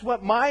rallies. That's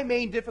what my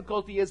main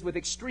difficulty is with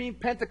extreme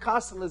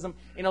Pentecostalism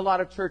in a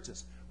lot of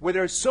churches, where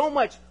there's so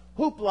much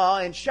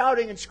hoopla and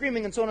shouting and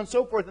screaming and so on and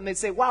so forth, and they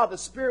say, wow, the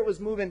Spirit was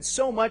moving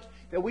so much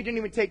that we didn't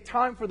even take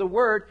time for the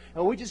Word,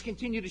 and we just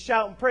continue to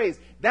shout and praise.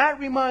 That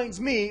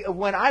reminds me of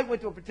when I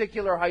went to a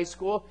particular high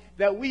school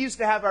that we used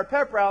to have our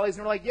pep rallies,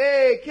 and we're like,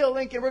 yay, kill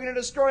Lincoln, we're going to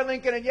destroy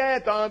Lincoln, and yeah,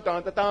 dun,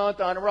 dun, dun, dun,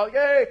 dun, and we're like,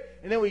 yay,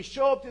 and then we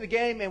show up to the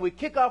game, and we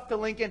kick off to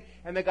Lincoln,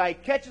 and the guy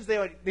catches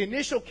the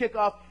initial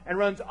kickoff and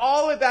runs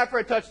all the way back for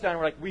a touchdown.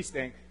 We're like, we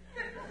stink.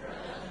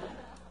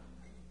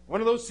 One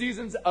of those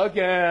seasons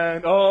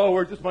again. Oh,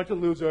 we're just a bunch of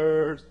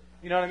losers.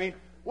 You know what I mean?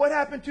 What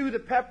happened to the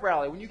pep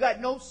rally? When you got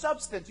no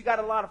substance, you got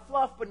a lot of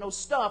fluff, but no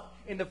stuff.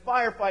 In the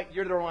firefight,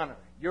 you're the runner.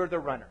 You're the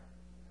runner.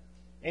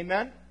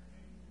 Amen?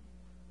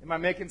 Am I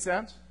making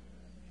sense?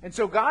 And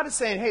so God is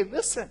saying, hey,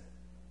 listen.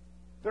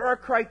 There are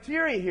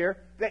criteria here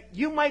that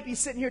you might be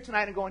sitting here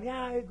tonight and going,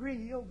 yeah, I agree.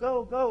 You'll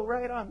go,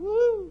 right on.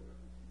 Woo!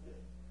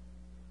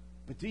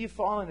 But do you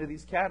fall into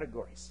these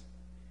categories?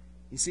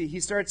 You see, He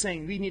starts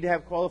saying we need to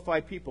have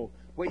qualified people.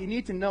 What you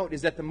need to note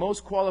is that the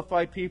most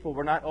qualified people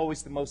were not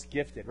always the most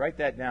gifted. Write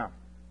that down.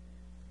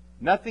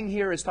 Nothing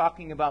here is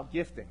talking about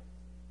gifting.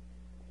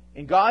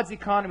 In God's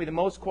economy, the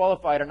most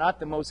qualified are not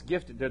the most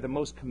gifted. They're the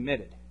most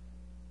committed.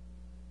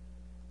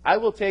 I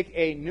will take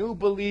a new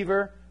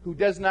believer who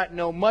does not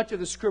know much of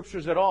the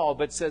Scriptures at all,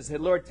 but says, hey,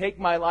 Lord, take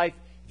my life.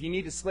 If you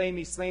need to slay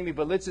me,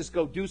 but let's just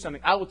go do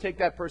something. I will take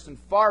that person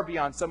far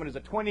beyond someone who's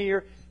a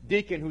 20-year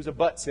deacon who's a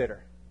butt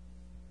sitter.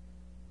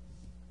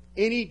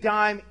 Any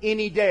time,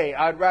 any day,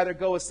 I'd rather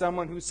go with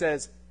someone who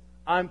says,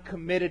 I'm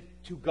committed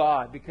to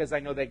God because I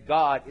know that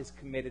God is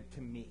committed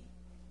to me.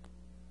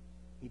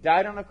 He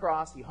died on a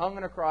cross. He hung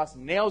on a cross.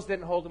 Nails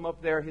didn't hold him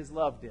up there. His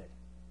love did.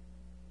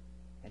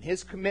 And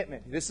his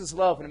commitment, this is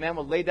love, and a man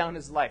will lay down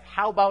his life.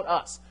 How about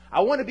us? I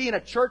want to be in a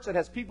church that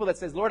has people that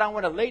says, Lord, I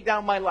want to lay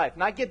down my life,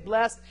 not get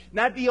blessed,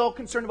 not be all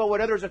concerned about what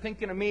others are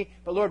thinking of me,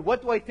 but Lord,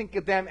 what do I think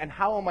of them, and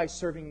how am I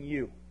serving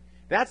you?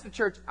 That's the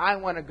church I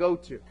want to go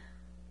to.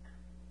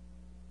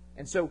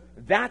 And so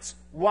that's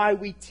why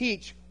we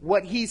teach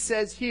what He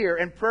says here,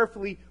 and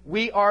prayerfully,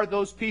 we are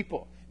those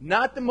people.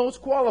 Not the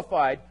most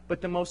qualified,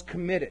 but the most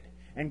committed.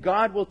 And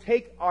God will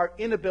take our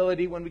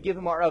inability when we give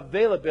Him our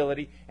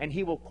availability, and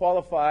He will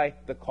qualify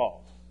the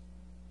called.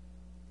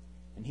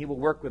 And He will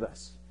work with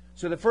us.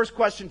 So the first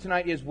question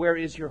tonight is, where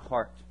is your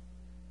heart?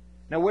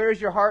 Now, where is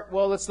your heart?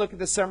 Well, let's look at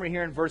the summary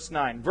here in verse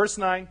 9. Verse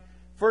 9,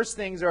 first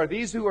things are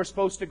these who are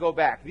supposed to go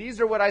back. These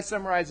are what I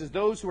summarize as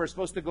those who are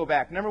supposed to go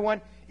back. Number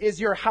one, is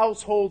your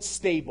household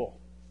stable?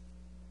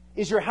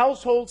 Is your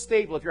household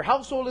stable? If your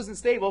household isn't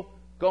stable,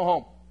 go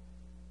home.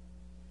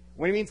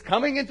 When He means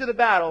coming into the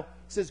battle,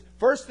 He says,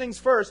 first things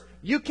first,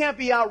 you can't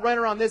be out running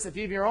around this if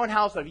you have your own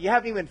house, if you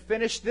haven't even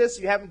finished this,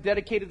 you haven't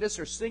dedicated this,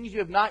 or things you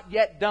have not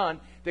yet done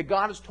that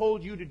God has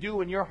told you to do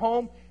in your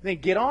home,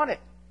 then get on it.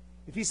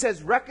 If He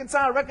says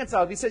reconcile,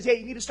 reconcile. If He says, hey,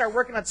 you need to start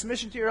working on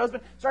submission to your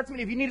husband, start to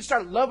me. If you need to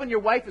start loving your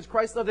wife as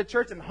Christ loved the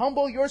church and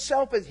humble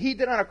yourself as He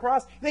did on a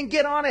cross, then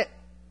get on it.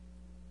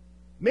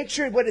 Make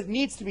sure what it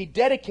needs to be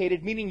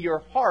dedicated, meaning your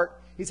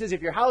heart. He says,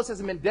 if your house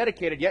hasn't been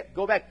dedicated yet,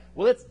 go back.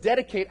 Well, let's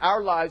dedicate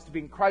our lives to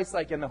being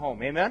Christ-like in the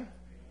home. Amen?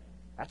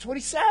 That's what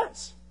He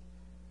says.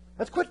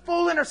 Let's quit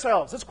fooling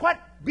ourselves. Let's quit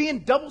being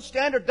double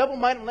standard,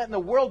 double-minded, and letting the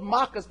world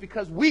mock us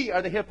because we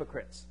are the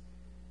hypocrites.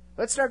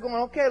 Let's start going,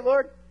 okay,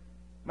 Lord,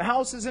 my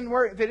house isn't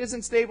work. If it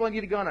isn't stable, I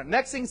need to go on it.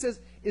 Next thing says,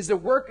 is the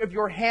work of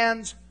your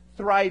hands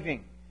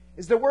thriving?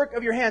 Is the work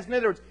of your hands. In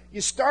other words,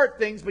 you start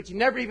things, but you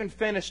never even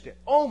finished it.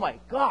 Oh my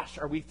gosh,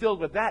 are we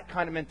filled with that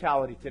kind of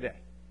mentality today?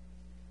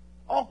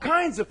 All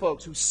kinds of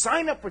folks who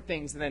sign up for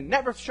things and then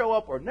never show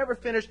up or never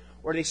finish,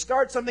 or they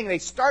start something and they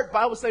start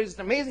Bible studies. It's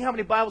amazing how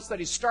many Bible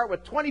studies start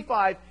with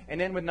 25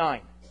 and end with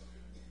 9.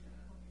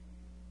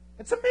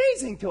 It's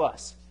amazing to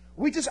us.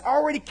 We just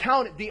already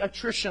counted the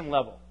attrition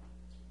level.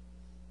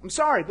 I'm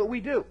sorry, but we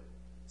do.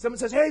 Someone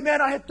says, hey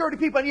man, I have 30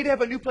 people, I need to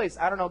have a new place.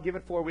 I don't know, give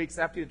it 4 weeks.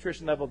 After the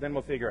attrition level, then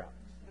we'll figure out.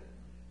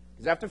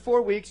 Because after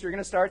 4 weeks, you're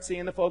going to start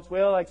seeing the folks,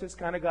 well, I just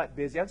kind of got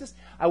busy.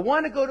 I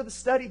want to go to the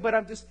study, but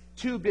I'm just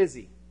too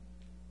busy.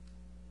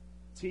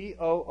 Toobusy.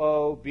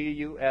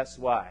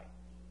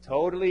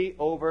 Totally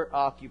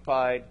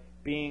overoccupied,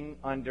 being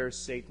under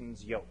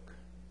Satan's yoke.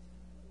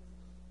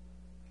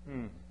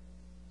 Am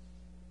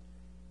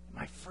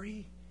I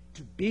free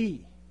to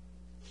be?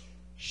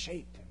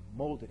 shaped and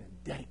molded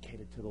and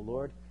dedicated to the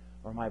Lord?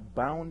 Or am I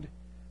bound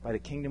by the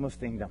kingdom of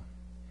thingdom?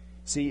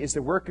 See, is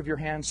the work of your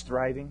hands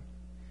thriving?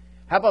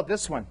 How about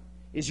this one?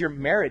 Is your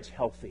marriage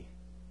healthy?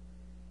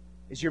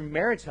 Is your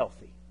marriage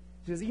healthy?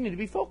 Because you need to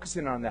be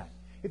focusing on that.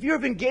 If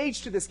you're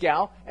engaged to this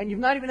gal and you've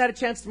not even had a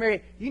chance to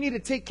marry, you need to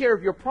take care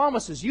of your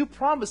promises. You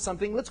promised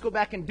something, let's go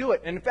back and do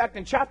it. And in fact,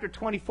 in chapter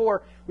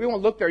 24, we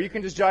won't look there, you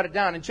can just jot it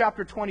down. In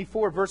chapter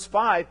 24, verse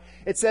 5,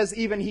 it says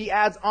even he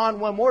adds on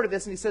one more to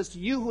this, and he says, to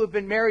you who have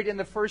been married in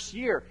the first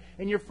year,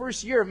 in your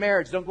first year of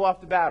marriage, don't go off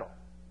to battle.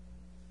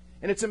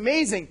 And it's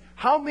amazing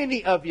how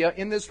many of you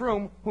in this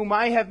room whom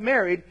I have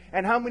married,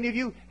 and how many of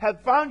you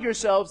have found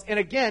yourselves in,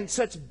 again,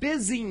 such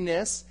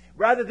busyness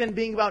rather than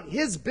being about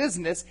His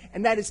business,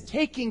 and that is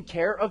taking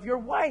care of your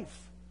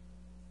wife.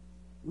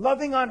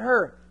 Loving on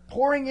her,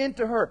 pouring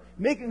into her,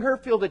 making her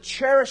feel the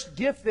cherished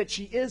gift that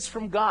she is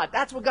from God.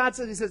 That's what God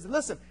says. He says,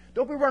 listen,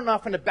 don't be running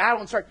off into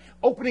battle and start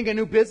opening a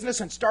new business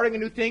and starting a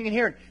new thing in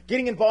here and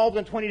getting involved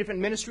in 20 different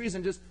ministries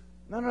and just,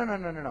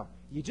 no.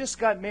 You just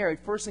got married.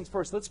 First things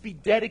first, let's be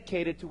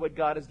dedicated to what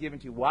God has given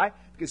to you. Why?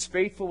 Because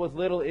faithful with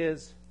little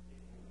is.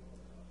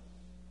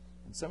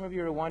 And some of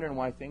you are wondering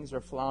why things are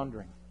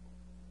floundering.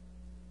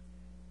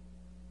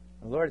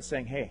 The Lord is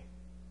saying, hey,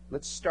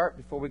 let's start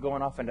before we go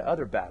off into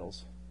other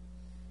battles.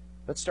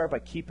 Let's start by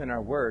keeping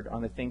our word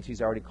on the things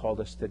He's already called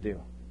us to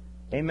do.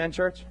 Amen,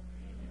 church?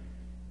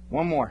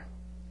 One more.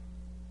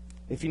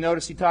 If you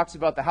notice, He talks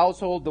about the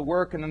household, the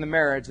work, and then the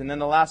marriage. And then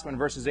the last one,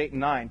 verses 8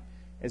 and 9,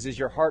 is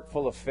your heart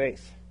full of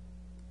faith?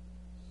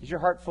 Is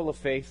your heart full of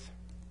faith?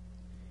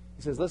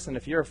 He says, listen,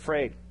 if you're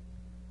afraid,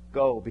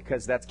 go,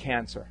 because that's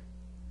cancer.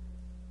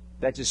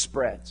 That just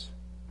spreads.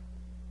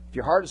 If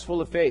your heart is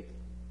full of faith,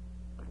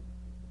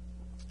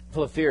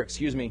 full of fear,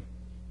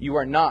 you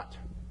are not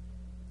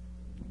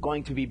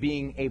going to be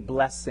being a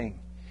blessing.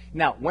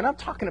 Now, when I'm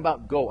talking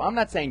about go, I'm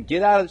not saying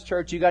get out of this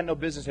church, you got no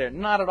business here.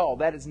 Not at all.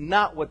 That is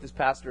not what this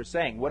pastor is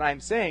saying. What I'm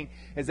saying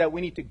is that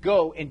we need to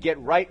go and get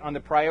right on the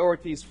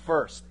priorities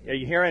first. Are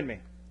you hearing me?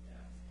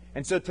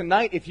 And so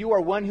tonight, if you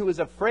are one who is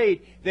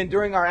afraid, then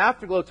during our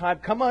afterglow time,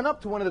 come on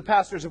up to one of the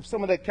pastors or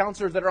some of the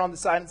counselors that are on the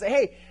side and say,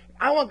 hey,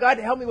 I want God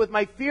to help me with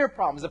my fear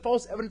problems, the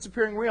false evidence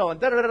appearing real, and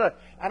da-da-da-da.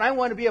 And I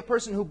want to be a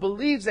person who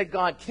believes that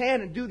God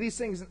can and do these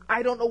things, and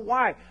I don't know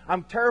why.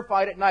 I'm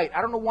terrified at night.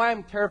 I don't know why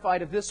I'm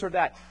terrified of this or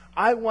that.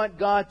 I want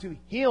God to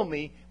heal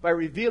me by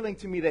revealing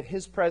to me that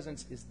His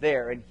presence is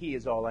there and He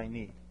is all I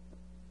need.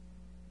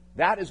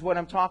 That is what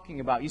I'm talking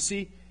about. You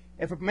see,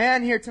 if a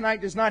man here tonight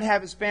does not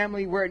have his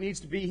family where it needs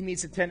to be, he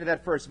needs to tend to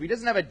that first. If he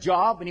doesn't have a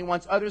job and he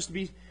wants others to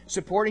be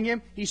supporting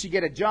him, he should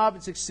get a job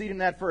and succeed in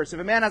that first. If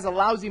a man has a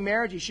lousy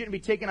marriage, he shouldn't be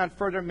taking on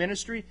further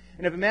ministry.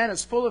 And if a man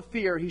is full of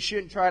fear, he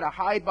shouldn't try to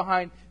hide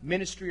behind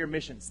ministry or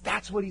missions.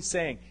 That's what he's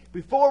saying.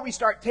 Before we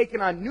start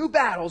taking on new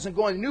battles and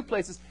going to new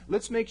places,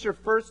 let's make sure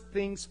first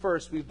things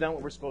first, we've done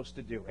what we're supposed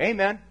to do.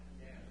 Amen?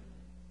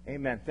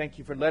 Amen. Thank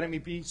you for letting me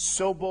be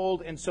so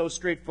bold and so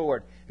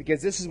straightforward,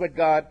 because this is what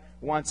God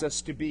wants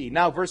us to be.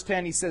 Now, verse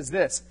 10, he says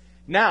this.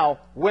 Now,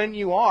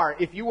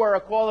 if you are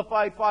a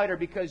qualified fighter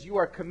because you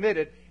are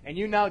committed, and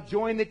you now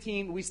join the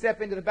team, we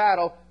step into the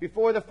battle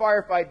before the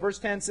firefight. Verse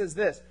 10 says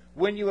this.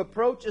 When you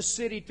approach a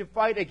city to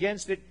fight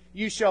against it,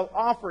 you shall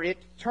offer it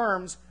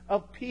terms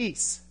of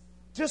peace.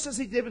 Just as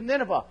he did with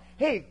Nineveh.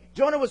 Hey,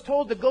 Jonah was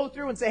told to go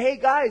through and say, hey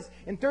guys,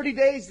 in 30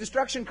 days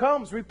destruction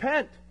comes,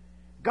 repent.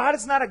 God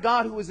is not a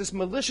God who is this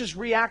malicious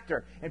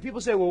reactor. And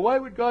people say, well, why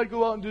would God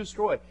go out and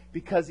destroy?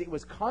 Because it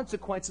was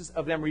consequences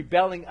of them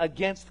rebelling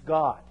against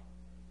God.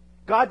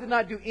 God did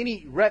not do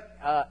any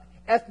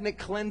ethnic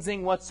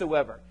cleansing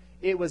whatsoever.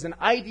 It was an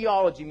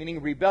ideology,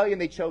 meaning rebellion.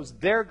 They chose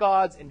their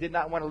gods and did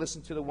not want to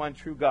listen to the one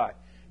true God.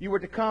 You were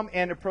to come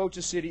and approach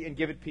a city and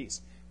give it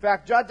peace. In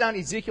fact, jot down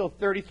Ezekiel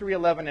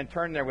 33:11 and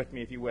turn there with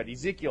me if you would.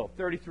 Ezekiel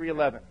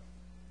 33:11.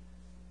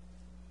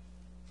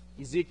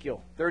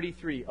 Ezekiel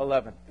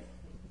 33:11.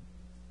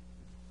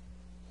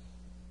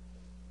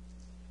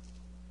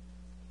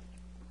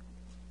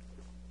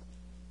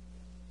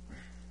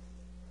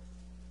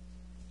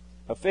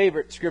 A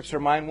favorite scripture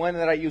of mine, one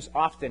that I use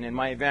often in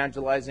my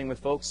evangelizing with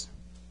folks.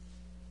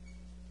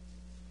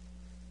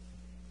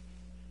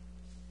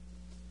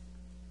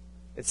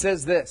 It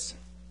says this.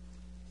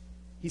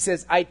 He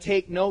says, I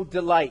take no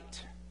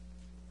delight.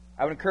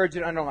 I would encourage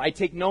you to underline, I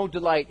take no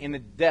delight in the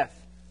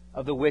death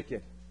of the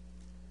wicked.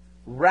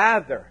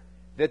 Rather,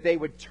 that they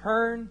would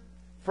turn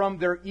from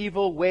their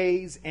evil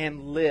ways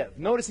and live.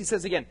 Notice he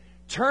says again,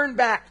 turn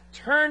back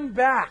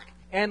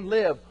and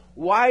live.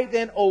 Why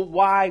then, oh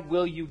why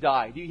will you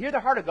die? Do you hear the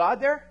heart of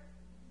God there?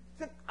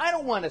 I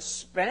don't want to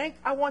spank,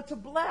 I want to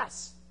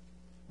bless.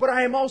 But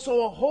I am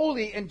also a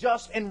holy and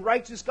just and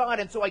righteous God,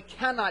 and so I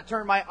cannot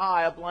turn my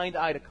eye, a blind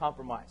eye, to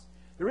compromise.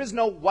 There is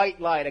no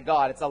white lie to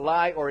God. It's a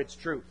lie or it's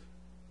truth.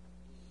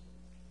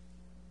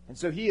 And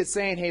so he is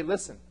saying, hey,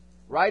 listen,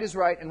 right is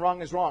right and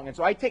wrong is wrong. And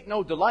so I take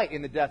no delight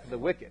in the death of the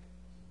wicked.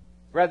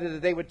 Rather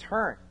that they would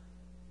turn.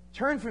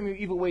 Turn from your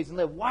evil ways and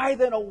live. Why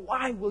then, oh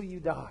why will you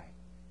die?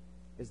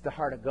 Is the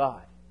heart of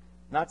God.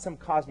 Not some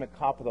cosmic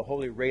cop with a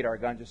holy radar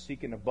gun just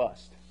seeking a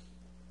bust.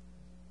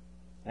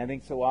 And I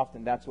think so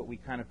often that's what we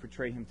kind of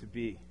portray him to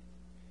be.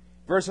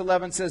 Verse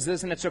 11 says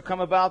this, and it shall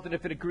come about that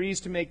if it agrees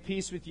to make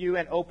peace with you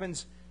and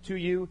opens to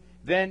you,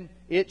 then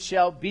it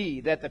shall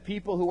be that the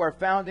people who are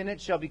found in it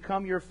shall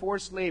become your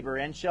forced labor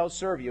and shall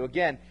serve you.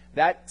 Again,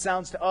 that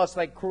sounds to us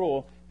like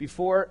cruel.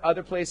 Before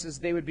other places,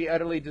 they would be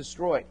utterly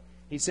destroyed.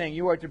 He's saying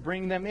you are to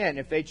bring them in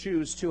if they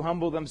choose to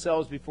humble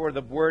themselves before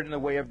the word and the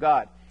way of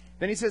God.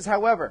 Then he says,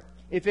 however,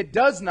 if it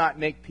does not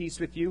make peace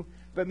with you,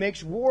 but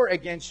makes war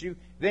against you,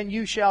 then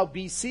you shall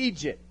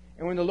besiege it.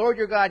 And when the Lord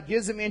your God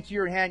gives them into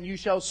your hand, you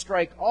shall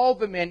strike all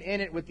the men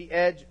in it with the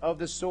edge of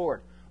the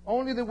sword.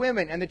 Only the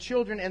women and the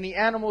children and the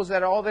animals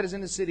that are all that is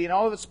in the city and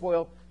all of the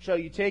spoil shall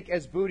you take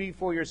as booty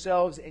for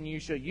yourselves, and you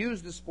shall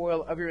use the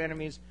spoil of your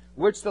enemies,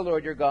 which the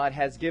Lord your God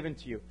has given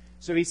to you.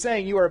 So he's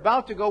saying you are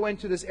about to go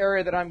into this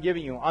area that I'm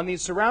giving you. On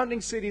these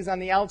surrounding cities on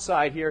the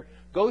outside here,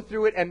 go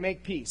through it and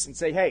make peace. And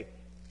say, hey,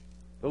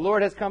 the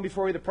Lord has come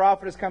before you, the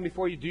prophet has come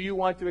before you. Do you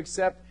want to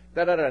accept?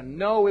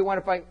 No, we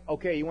want to fight.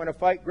 Okay, you want to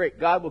fight? Great.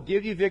 God will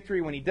give you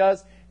victory. When he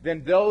does,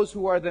 then those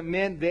who are the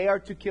men, they are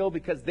to kill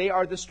because they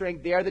are the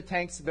strength, they are the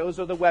tanks, those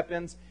are the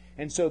weapons.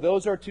 And so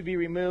those are to be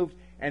removed.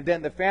 And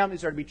then the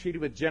families are to be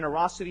treated with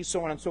generosity,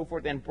 so on and so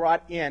forth, and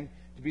brought in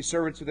to be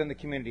servants within the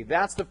community.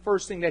 That's the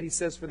first thing that he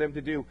says for them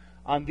to do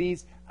on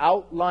these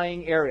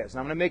outlying areas. And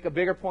I'm going to make a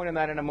bigger point on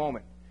that in a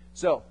moment.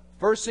 So,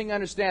 first thing,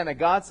 understand that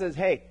God says,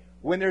 hey,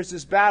 when there's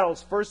this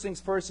battles, first things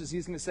first is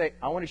he's going to say,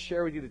 I want to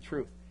share with you the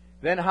truth.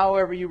 Then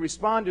however you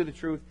respond to the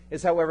truth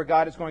is however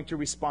God is going to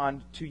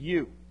respond to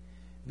you.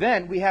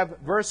 Then we have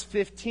verse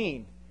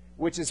 15,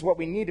 which is what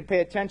we need to pay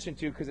attention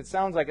to because it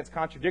sounds like it's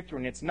contradictory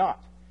and it's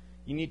not.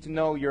 You need to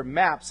know your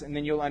maps and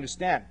then you'll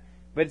understand.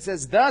 But it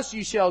says, thus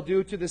you shall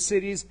do to the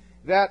cities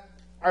that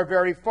are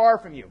very far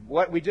from you.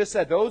 What we just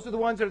said, those are the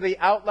ones that are the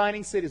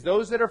outlining cities.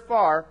 Those that are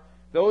far,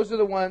 those are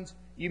the ones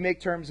you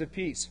make terms of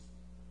peace,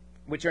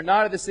 which are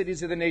not of the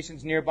cities of the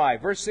nations nearby.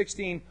 Verse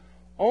 16,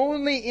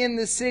 only in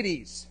the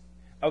cities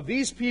of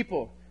these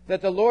people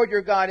that the Lord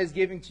your God is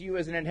giving to you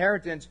as an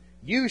inheritance,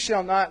 you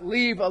shall not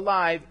leave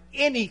alive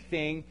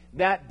anything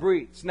that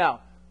breathes.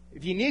 Now,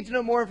 if you need to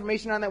know more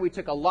information on that, we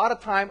took a lot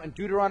of time on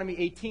Deuteronomy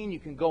 18. You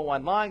can go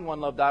online,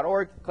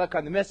 onelove.org, click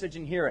on the message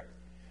and hear it.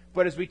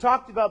 But as we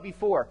talked about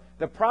before,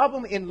 the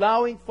problem in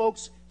allowing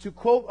folks to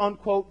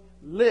quote-unquote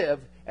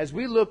live, as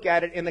we look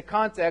at it in the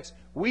context,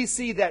 we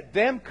see that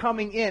them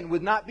coming in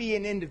would not be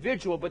an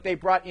individual, but they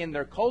brought in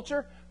their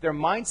culture, their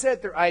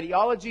mindset, their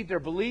ideology, their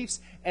beliefs,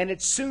 and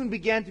it soon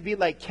began to be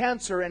like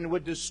cancer and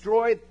would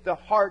destroy the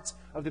hearts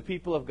of the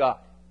people of God.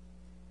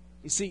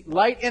 You see,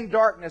 light and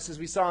darkness, as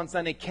we saw on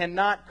Sunday,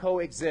 cannot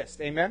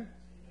coexist. Amen?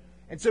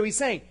 And so he's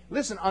saying,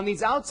 listen, on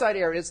these outside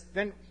areas,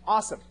 then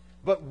awesome.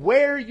 But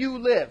where you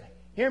live,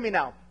 hear me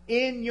now,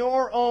 in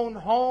your own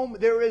home,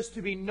 there is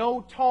to be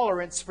no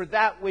tolerance for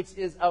that which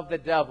is of the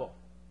devil.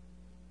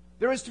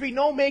 There is to be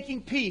no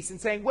making peace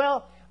and saying,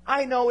 well,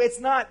 I know it's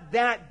not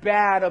that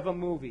bad of a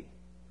movie.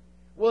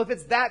 Well, if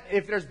there's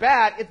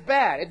bad, it's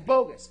bad. It's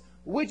bogus.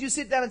 Would you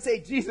sit down and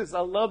say, Jesus, I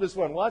love this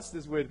one. Watch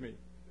this with me.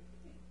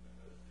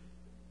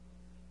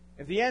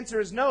 If the answer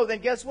is no, then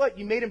guess what?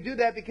 You made him do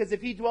that because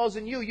if he dwells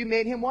in you, you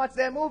made him watch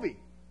that movie.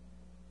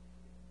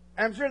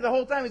 And I'm sure the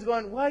whole time he's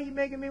going, why are you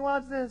making me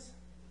watch this?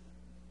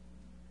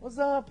 What's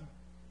up?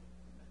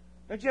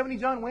 Don't you have any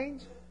John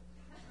Waynes?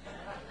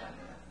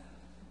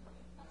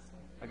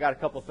 I got a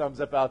couple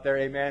thumbs up out there.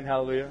 Amen.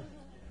 Hallelujah.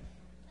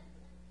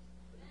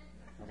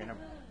 Okay, no.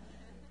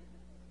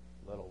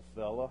 Little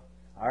fella.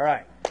 All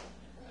right.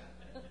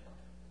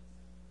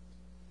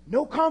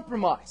 No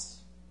compromise.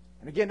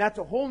 And again, that's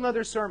a whole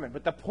nother sermon.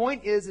 But the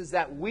point is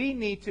that we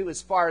need to,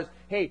 as far as,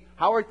 hey,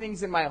 how are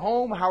things in my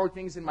home? How are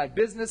things in my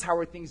business? How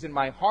are things in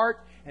my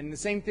heart? And the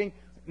same thing.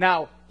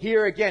 Now,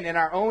 here again, in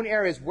our own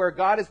areas where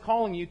God is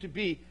calling you to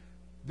be,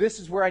 this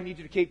is where I need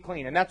you to keep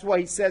clean. And that's why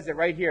he says it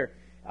right here.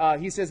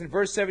 He says in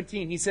verse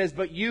 17, he says,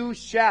 but you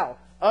shall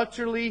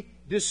utterly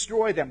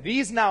destroy them.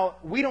 These now,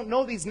 we don't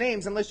know these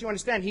names unless you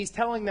understand. He's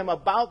telling them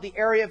about the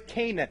area of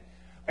Canaan.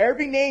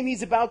 Every name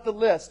he's about to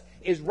list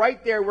is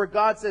right there where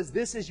God says,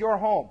 this is your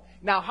home.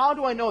 Now, how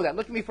do I know that?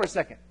 Look at me for a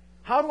second.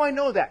 How do I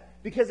know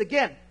that? Because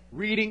again,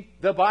 reading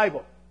the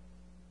Bible.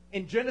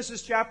 In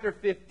Genesis chapter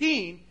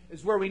 15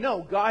 is where we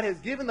know God has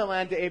given the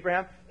land to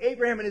Abraham.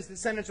 Abraham and his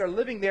descendants are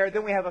living there.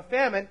 Then we have a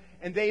famine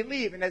and they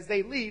leave. And as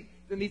they leave,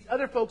 then these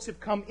other folks have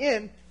come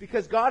in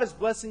because God is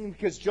blessing them,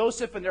 because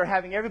Joseph and they're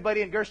having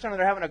everybody in Gershon and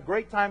they're having a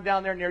great time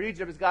down there near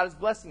Egypt as God is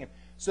blessing them.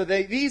 So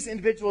these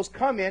individuals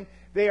come in.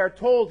 They are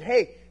told,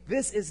 hey,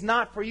 this is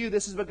not for you.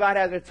 This is what God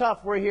has. They're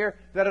tough. We're here.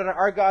 That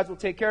our gods will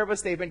take care of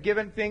us. They've been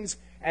given things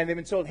and they've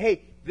been told,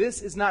 hey,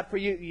 this is not for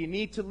you. You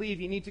need to leave.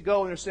 You need to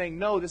go. And they're saying,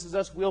 no, this is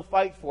us. We'll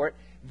fight for it.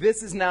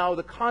 This is now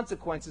the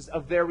consequences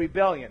of their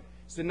rebellion.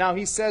 So now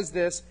he says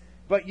this,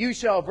 but you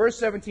shall, verse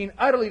 17,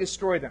 utterly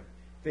destroy them.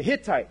 The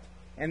Hittite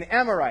and the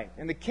Amorite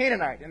and the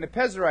Canaanite and the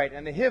Pezerite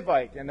and the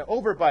Hivite and the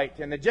Overbite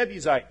and the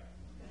Jebusite.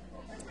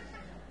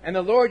 And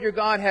the Lord your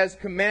God has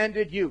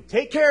commanded you.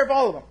 Take care of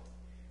all of them.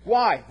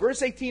 Why?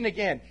 Verse 18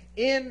 again.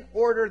 In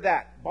order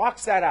that.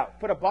 Box that out.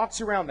 Put a box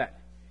around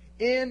that.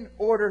 In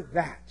order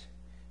that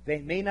they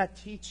may not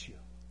teach you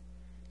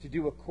to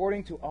do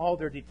according to all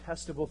their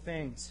detestable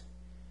things,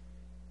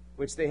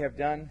 which they have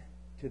done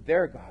to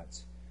their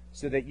gods,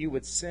 so that you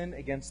would sin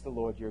against the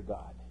Lord your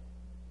God.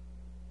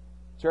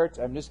 Church,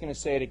 I'm just going to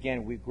say it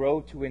again. We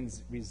grow to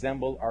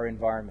resemble our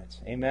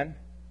environments. Amen?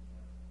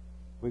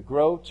 We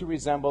grow to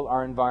resemble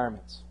our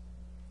environments.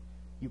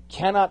 You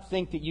cannot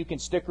think that you can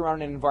stick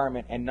around an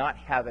environment and not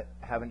have it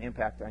have an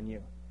impact on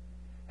you.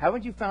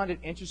 Haven't you found it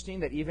interesting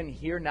that even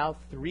here now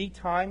 3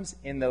 times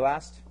in the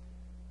last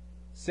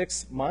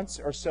 6 months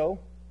or so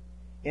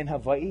in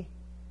Hawaii,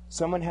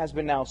 someone has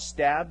been now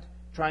stabbed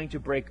trying to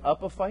break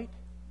up a fight?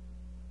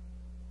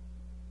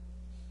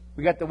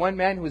 We got the one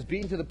man who was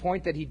beaten to the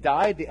point that he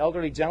died, the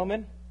elderly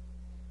gentleman,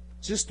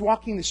 just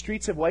walking the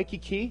streets of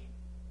Waikiki.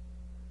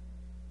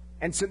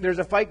 And so there's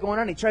a fight going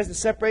on. He tries to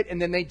separate,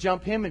 and then they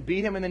jump him and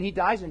beat him, and then he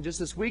dies. And just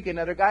this week,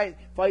 another guy,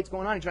 fight's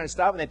going on. He's trying to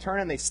stop, and they turn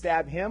and they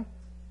stab him.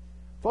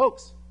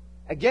 Folks,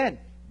 again,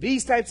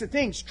 these types of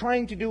things,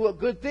 trying to do a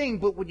good thing,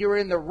 but when you're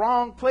in the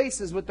wrong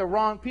places with the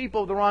wrong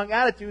people, the wrong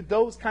attitude,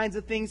 those kinds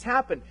of things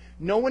happen.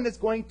 No one is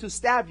going to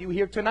stab you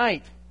here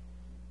tonight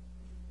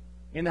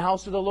in the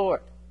house of the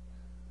Lord.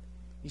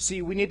 You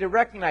see, we need to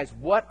recognize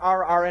what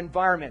are our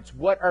environments.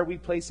 What are we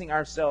placing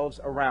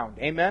ourselves around?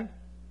 Amen?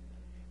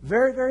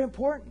 Very, very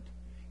important.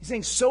 He's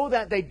saying so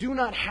that they do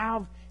not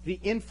have the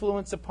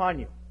influence upon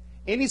you.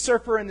 Any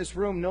surfer in this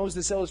room knows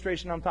this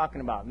illustration I'm talking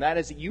about. And that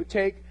is that you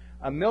take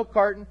a milk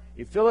carton,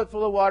 you fill it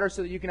full of water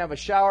so that you can have a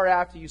shower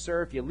after you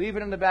surf. You leave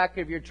it in the back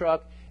of your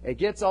truck. It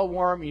gets all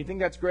warm. And you think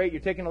that's great.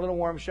 You're taking a little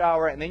warm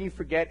shower. And then you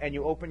forget and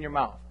you open your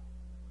mouth.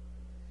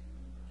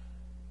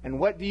 And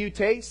what do you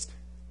taste?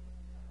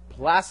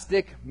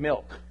 Plastic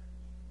milk.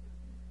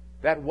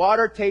 That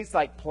water tastes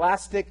like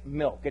plastic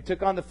milk. It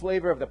took on the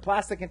flavor of the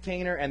plastic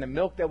container and the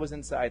milk that was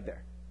inside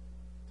there.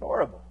 It's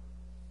horrible.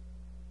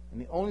 And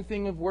the only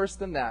thing worse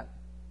than that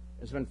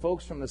is when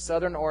folks from the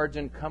southern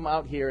origin come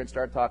out here and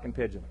start talking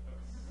pidgin.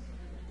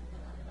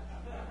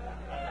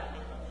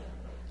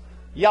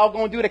 Y'all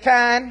gonna do the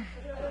kind?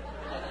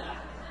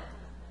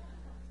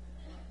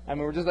 I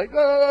mean, we're just like,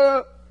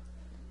 oh.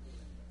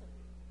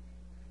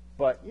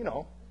 But, you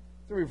know,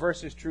 the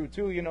reverse is true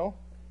too, you know.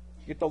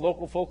 Get the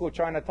local folk who are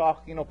trying to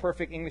talk, you know,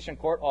 perfect English in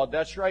court. Oh,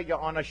 that's right, you're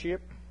on a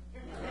ship.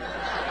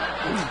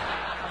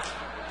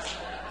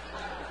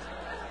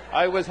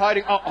 I was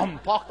hiding,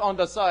 parked on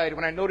the side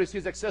when I noticed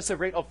his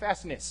excessive rate of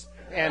fastness.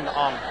 And,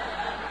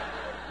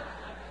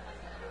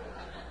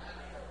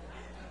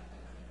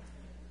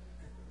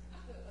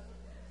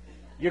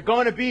 you're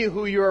going to be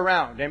who you're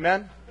around,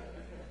 amen?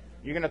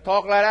 You're going to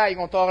talk like that, you're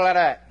going to talk like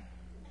that.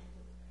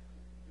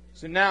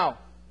 So now,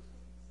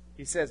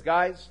 he says,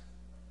 guys,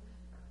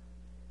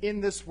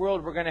 in this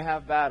world we're going to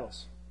have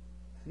battles.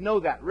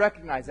 Know that.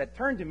 Recognize that.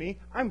 Turn to me.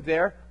 I'm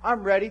there.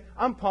 I'm ready.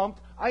 I'm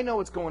pumped. I know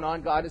what's going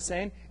on, God is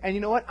saying. And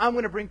you know what? I'm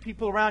going to bring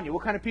people around you.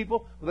 What kind of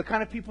people? Well, the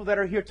kind of people that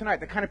are here tonight.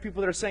 The kind of people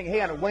that are saying,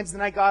 hey, on a Wednesday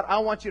night, God, I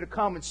want you to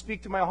come and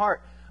speak to my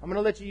heart. I'm going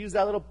to let you use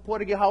that little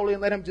Portuguese haole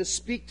and let him just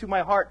speak to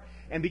my heart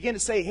and begin to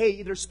say,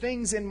 hey, there's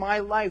things in my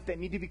life that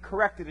need to be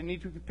corrected and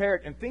need to be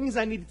prepared, and things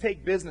I need to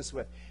take business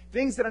with.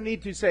 Things that I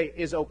need to say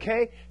is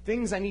okay.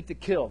 Things I need to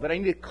kill. That I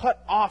need to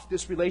cut off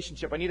this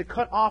relationship. I need to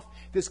cut off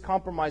this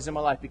compromise in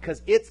my life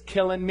because it's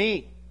killing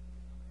me.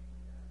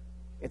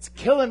 It's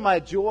killing my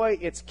joy.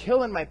 It's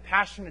killing my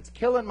passion. It's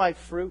killing my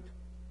fruit.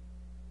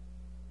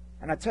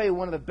 And I tell you,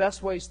 one of the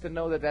best ways to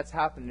know that that's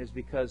happening is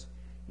because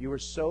you are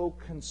so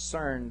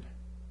concerned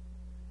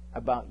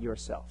about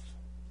yourself.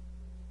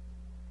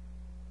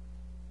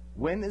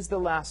 When is the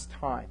last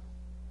time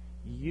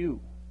you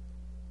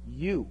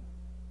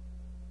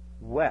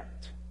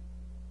wept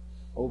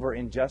over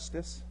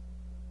injustice?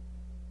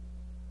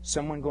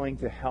 Someone going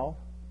to hell?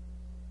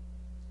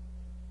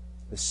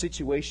 The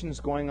situations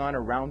going on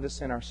around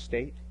us in our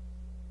state?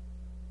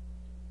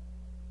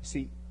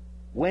 See,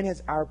 when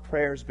has our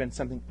prayers been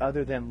something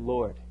other than,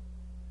 Lord,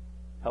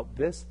 help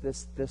this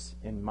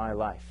in my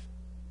life?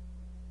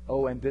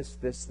 Oh, and this,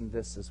 and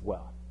this as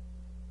well.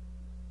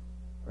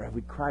 Or have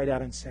we cried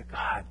out and said,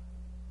 God,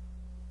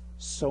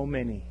 so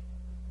many,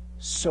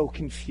 so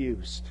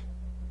confused,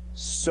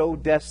 so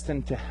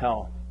destined to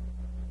hell.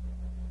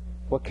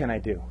 What can I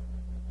do?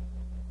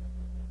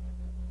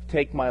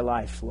 Take my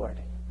life, Lord,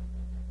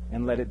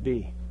 and let it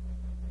be.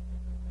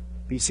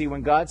 But you see,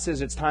 when God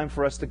says it's time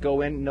for us to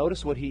go in,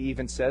 notice what he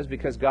even says,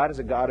 because God is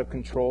a God of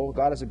control.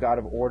 God is a God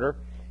of order.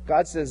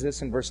 God says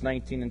this in verse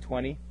 19 and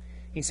 20.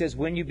 He says,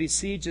 when you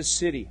besiege a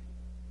city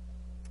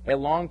a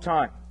long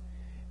time,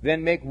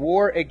 then make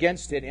war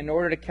against it in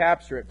order to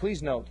capture it.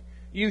 Please note,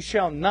 you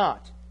shall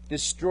not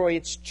destroy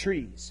its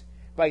trees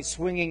by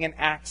swinging an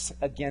axe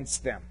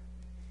against them.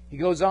 He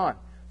goes on,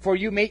 for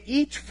you may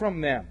eat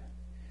from them.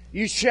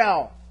 You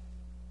shall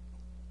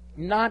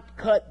not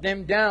cut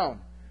them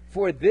down.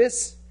 For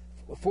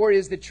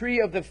is the tree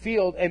of the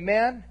field a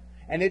man,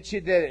 and it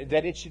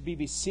should be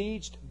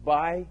besieged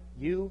by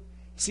you.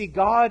 See,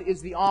 God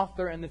is the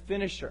author and the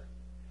finisher.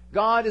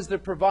 God is the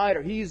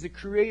provider. He is the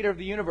creator of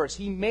the universe.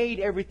 He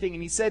made everything,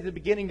 and he said at the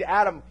beginning to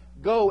Adam,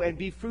 go and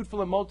be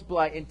fruitful and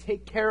multiply and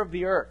take care of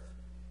the earth.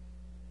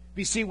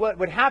 You see, what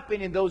would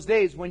happen in those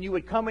days when you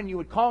would come and you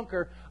would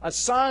conquer, a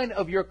sign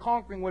of your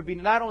conquering would be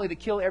not only to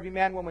kill every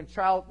man, woman,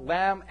 child,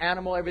 lamb,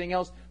 animal, everything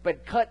else,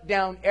 but cut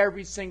down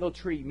every single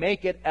tree.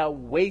 Make it a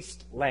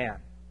wasteland.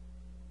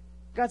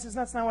 God says,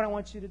 that's not what I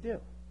want you to do.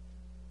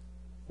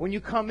 When you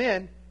come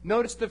in,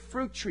 notice the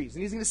fruit trees.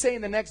 And he's going to say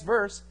in the next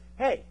verse,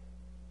 hey,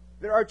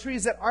 there are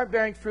trees that aren't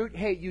bearing fruit.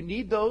 Hey, you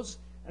need those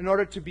in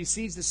order to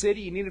besiege the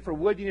city. You need it for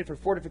wood. You need it for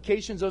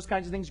fortifications, those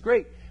kinds of things.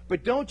 Great.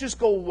 But don't just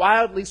go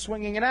wildly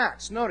swinging an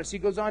axe. Notice, he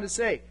goes on to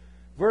say,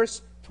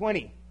 verse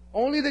 20,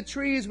 only the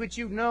trees which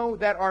you know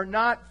that are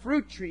not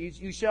fruit trees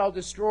you shall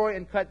destroy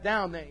and cut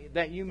down,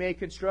 that you may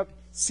construct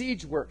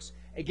siege works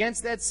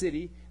against that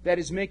city that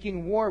is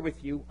making war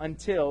with you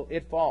until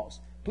it falls.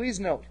 Please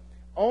note,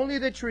 only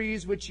the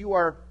trees which you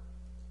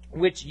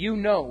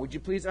know, would you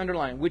please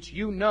underline, which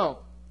you know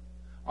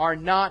are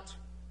not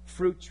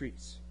fruit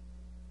trees.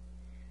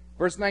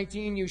 Verse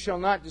 19, you shall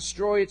not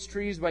destroy its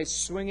trees by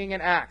swinging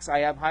an axe. I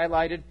have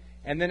highlighted.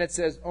 And then it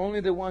says,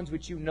 only the ones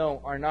which you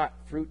know are not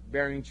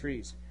fruit-bearing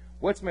trees.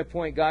 What's my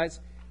point,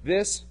 guys?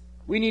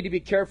 We need to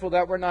be careful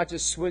that we're not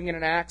just swinging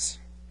an axe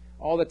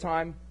all the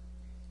time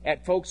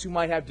at folks who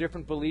might have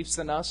different beliefs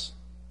than us.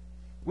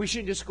 We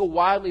shouldn't just go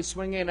wildly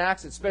swinging an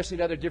axe, especially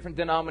to other different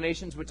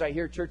denominations, which I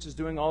hear churches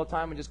doing all the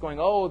time, and just going,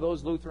 oh,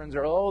 those Lutherans,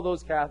 or oh,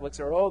 those Catholics,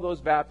 or oh,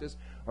 those Baptists,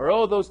 or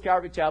oh, those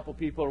Calvary Chapel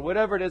people, or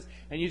whatever it is,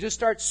 and you just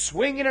start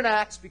swinging an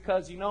axe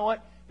because, you know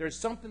what, there's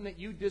something that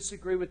you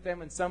disagree with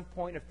them in some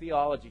point of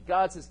theology.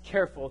 God says,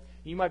 careful,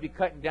 you might be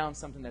cutting down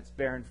something that's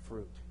bearing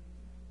fruit.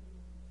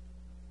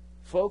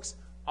 Folks,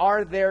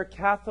 are there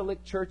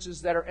Catholic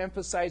churches that are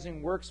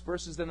emphasizing works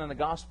versus than the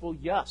gospel?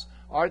 Yes.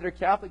 Are there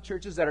Catholic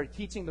churches that are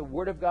teaching the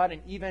Word of God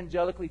and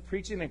evangelically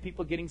preaching and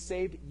people getting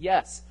saved?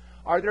 Yes.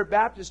 Are there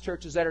Baptist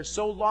churches that are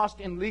so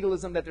lost in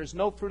legalism that there's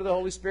no fruit of the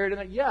Holy Spirit in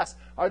it? Yes.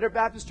 Are there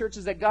Baptist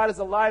churches that God is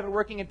alive and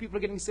working and people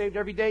are getting saved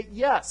every day?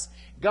 Yes.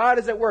 God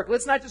is at work.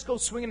 Let's not just go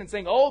swinging and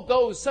saying, oh,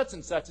 those such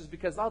and such,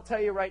 because I'll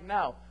tell you right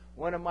now,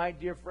 one of my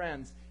dear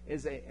friends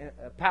is a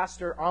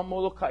pastor on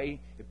Molokai,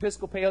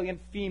 Episcopalian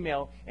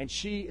female, and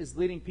she is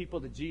leading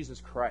people to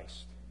Jesus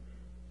Christ.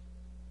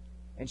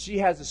 And she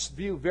has this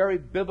view very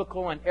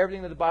biblical on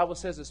everything that the Bible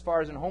says as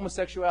far as in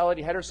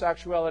homosexuality,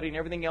 heterosexuality, and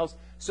everything else,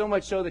 so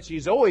much so that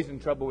she's always in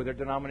trouble with her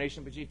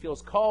denomination, but she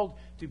feels called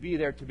to be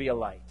there to be a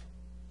light.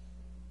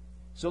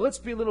 So let's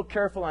be a little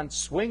careful on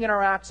swinging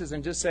our axes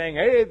and just saying,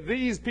 hey,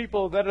 these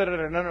people,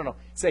 da-da-da-da. No.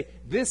 Say,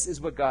 this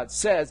is what God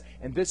says,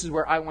 and this is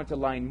where I want to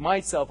line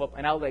myself up,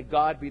 and I'll let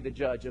God be the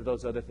judge of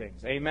those other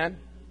things. Amen?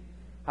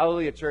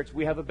 Hallelujah, church.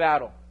 We have a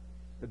battle.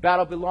 The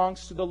battle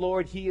belongs to the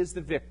Lord. He is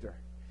the victor.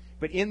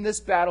 But in this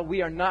battle,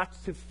 we are not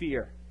to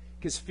fear,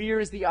 because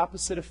fear is the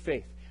opposite of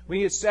faith. We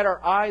need to set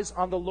our eyes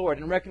on the Lord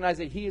and recognize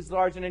that He is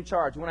large and in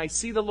charge. When I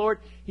see the Lord,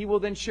 He will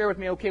then share with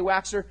me, okay,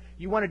 Waxer,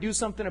 you want to do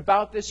something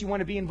about this? You want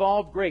to be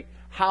involved? Great.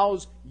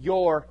 How's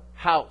your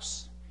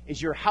house?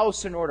 Is your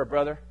house in order,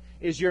 brother?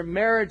 Is your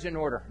marriage in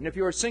order? And if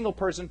you're a single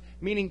person,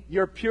 meaning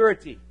your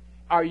purity,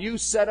 are you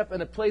set up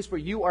in a place where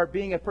you are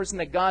being a person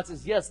that God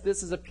says, yes,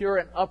 this is a pure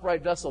and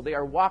upright vessel. They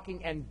are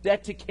walking and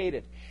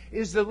dedicated.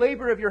 Is the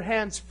labor of your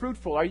hands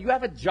fruitful? Are you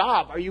have a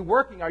job? Are you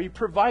working? Are you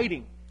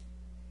providing?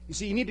 You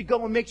see, you need to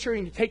go and make sure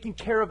you're taking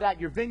care of that.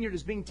 Your vineyard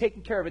is being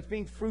taken care of. It's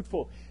being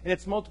fruitful and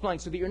it's multiplying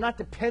so that you're not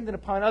dependent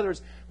upon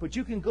others, but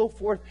you can go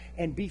forth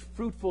and be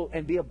fruitful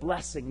and be a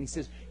blessing. And He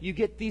says, you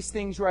get these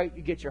things right,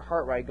 you get your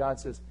heart right. God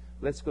says,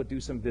 let's go do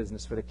some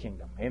business for the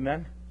kingdom.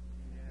 Amen?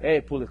 Hey,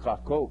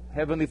 Pulikako.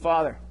 Heavenly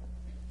Father,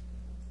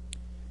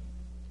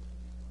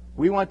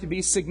 we want to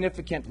be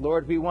significant,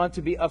 Lord. We want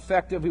to be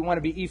effective. We want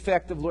to be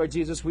effective, Lord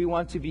Jesus. We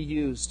want to be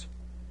used.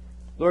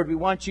 Lord, we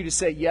want you to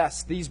say,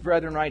 yes, these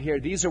brethren right here,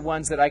 these are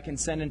ones that I can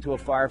send into a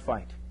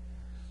firefight.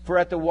 For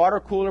at the water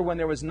cooler, when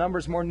there was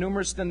numbers more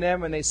numerous than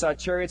them, when they saw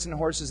chariots and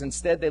horses,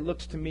 instead they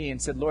looked to me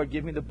and said, Lord,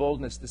 give me the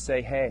boldness to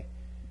say, hey,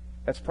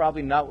 that's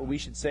probably not what we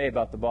should say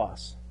about the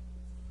boss.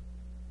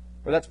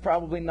 Or that's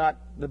probably not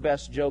the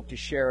best joke to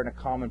share in a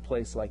common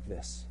place like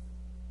this.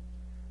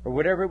 Or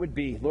whatever it would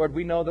be. Lord,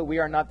 we know that we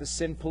are not the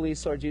sin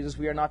police, Lord Jesus.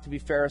 We are not to be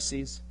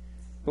Pharisees,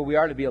 but we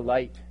are to be a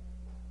light.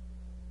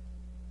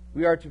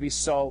 We are to be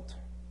salt.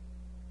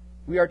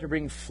 We are to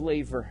bring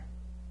flavor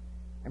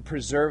and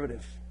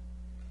preservative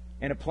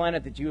in a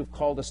planet that you have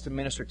called us to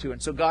minister to.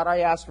 And so, God, I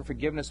ask for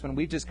forgiveness when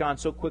we've just gone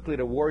so quickly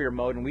to warrior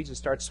mode and we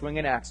just start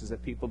swinging axes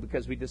at people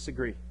because we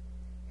disagree.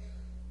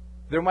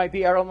 There might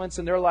be elements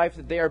in their life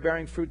that they are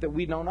bearing fruit that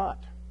we know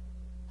not.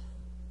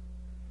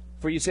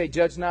 For you say,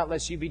 judge not,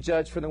 lest you be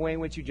judged. For the way in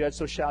which you judge,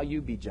 so shall you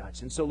be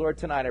judged. And so, Lord,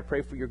 tonight I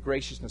pray for your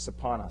graciousness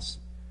upon us.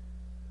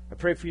 I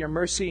pray for your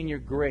mercy and your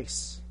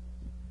grace.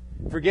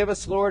 Forgive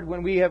us, Lord,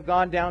 when we have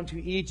gone down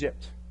to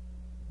Egypt,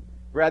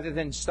 rather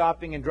than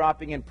stopping and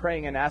dropping and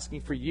praying and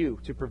asking for you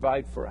to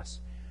provide for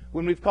us.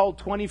 When we've called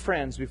 20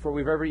 friends before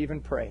we've ever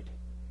even prayed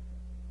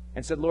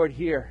and said, Lord,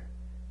 here,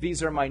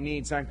 these are my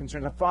needs. I'm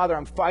concerned. Father,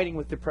 I'm fighting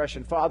with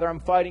depression. Father, I'm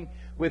fighting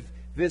with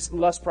this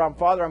lust problem.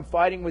 Father, I'm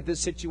fighting with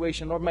this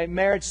situation. Lord, my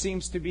marriage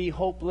seems to be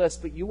hopeless,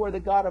 but you are the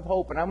God of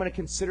hope, and I'm going to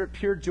consider it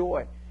pure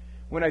joy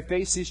when I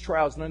face these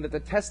trials, knowing that the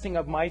testing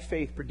of my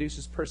faith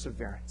produces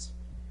perseverance.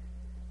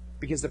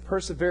 Because the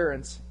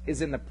perseverance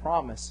is in the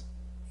promise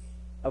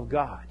of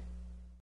God.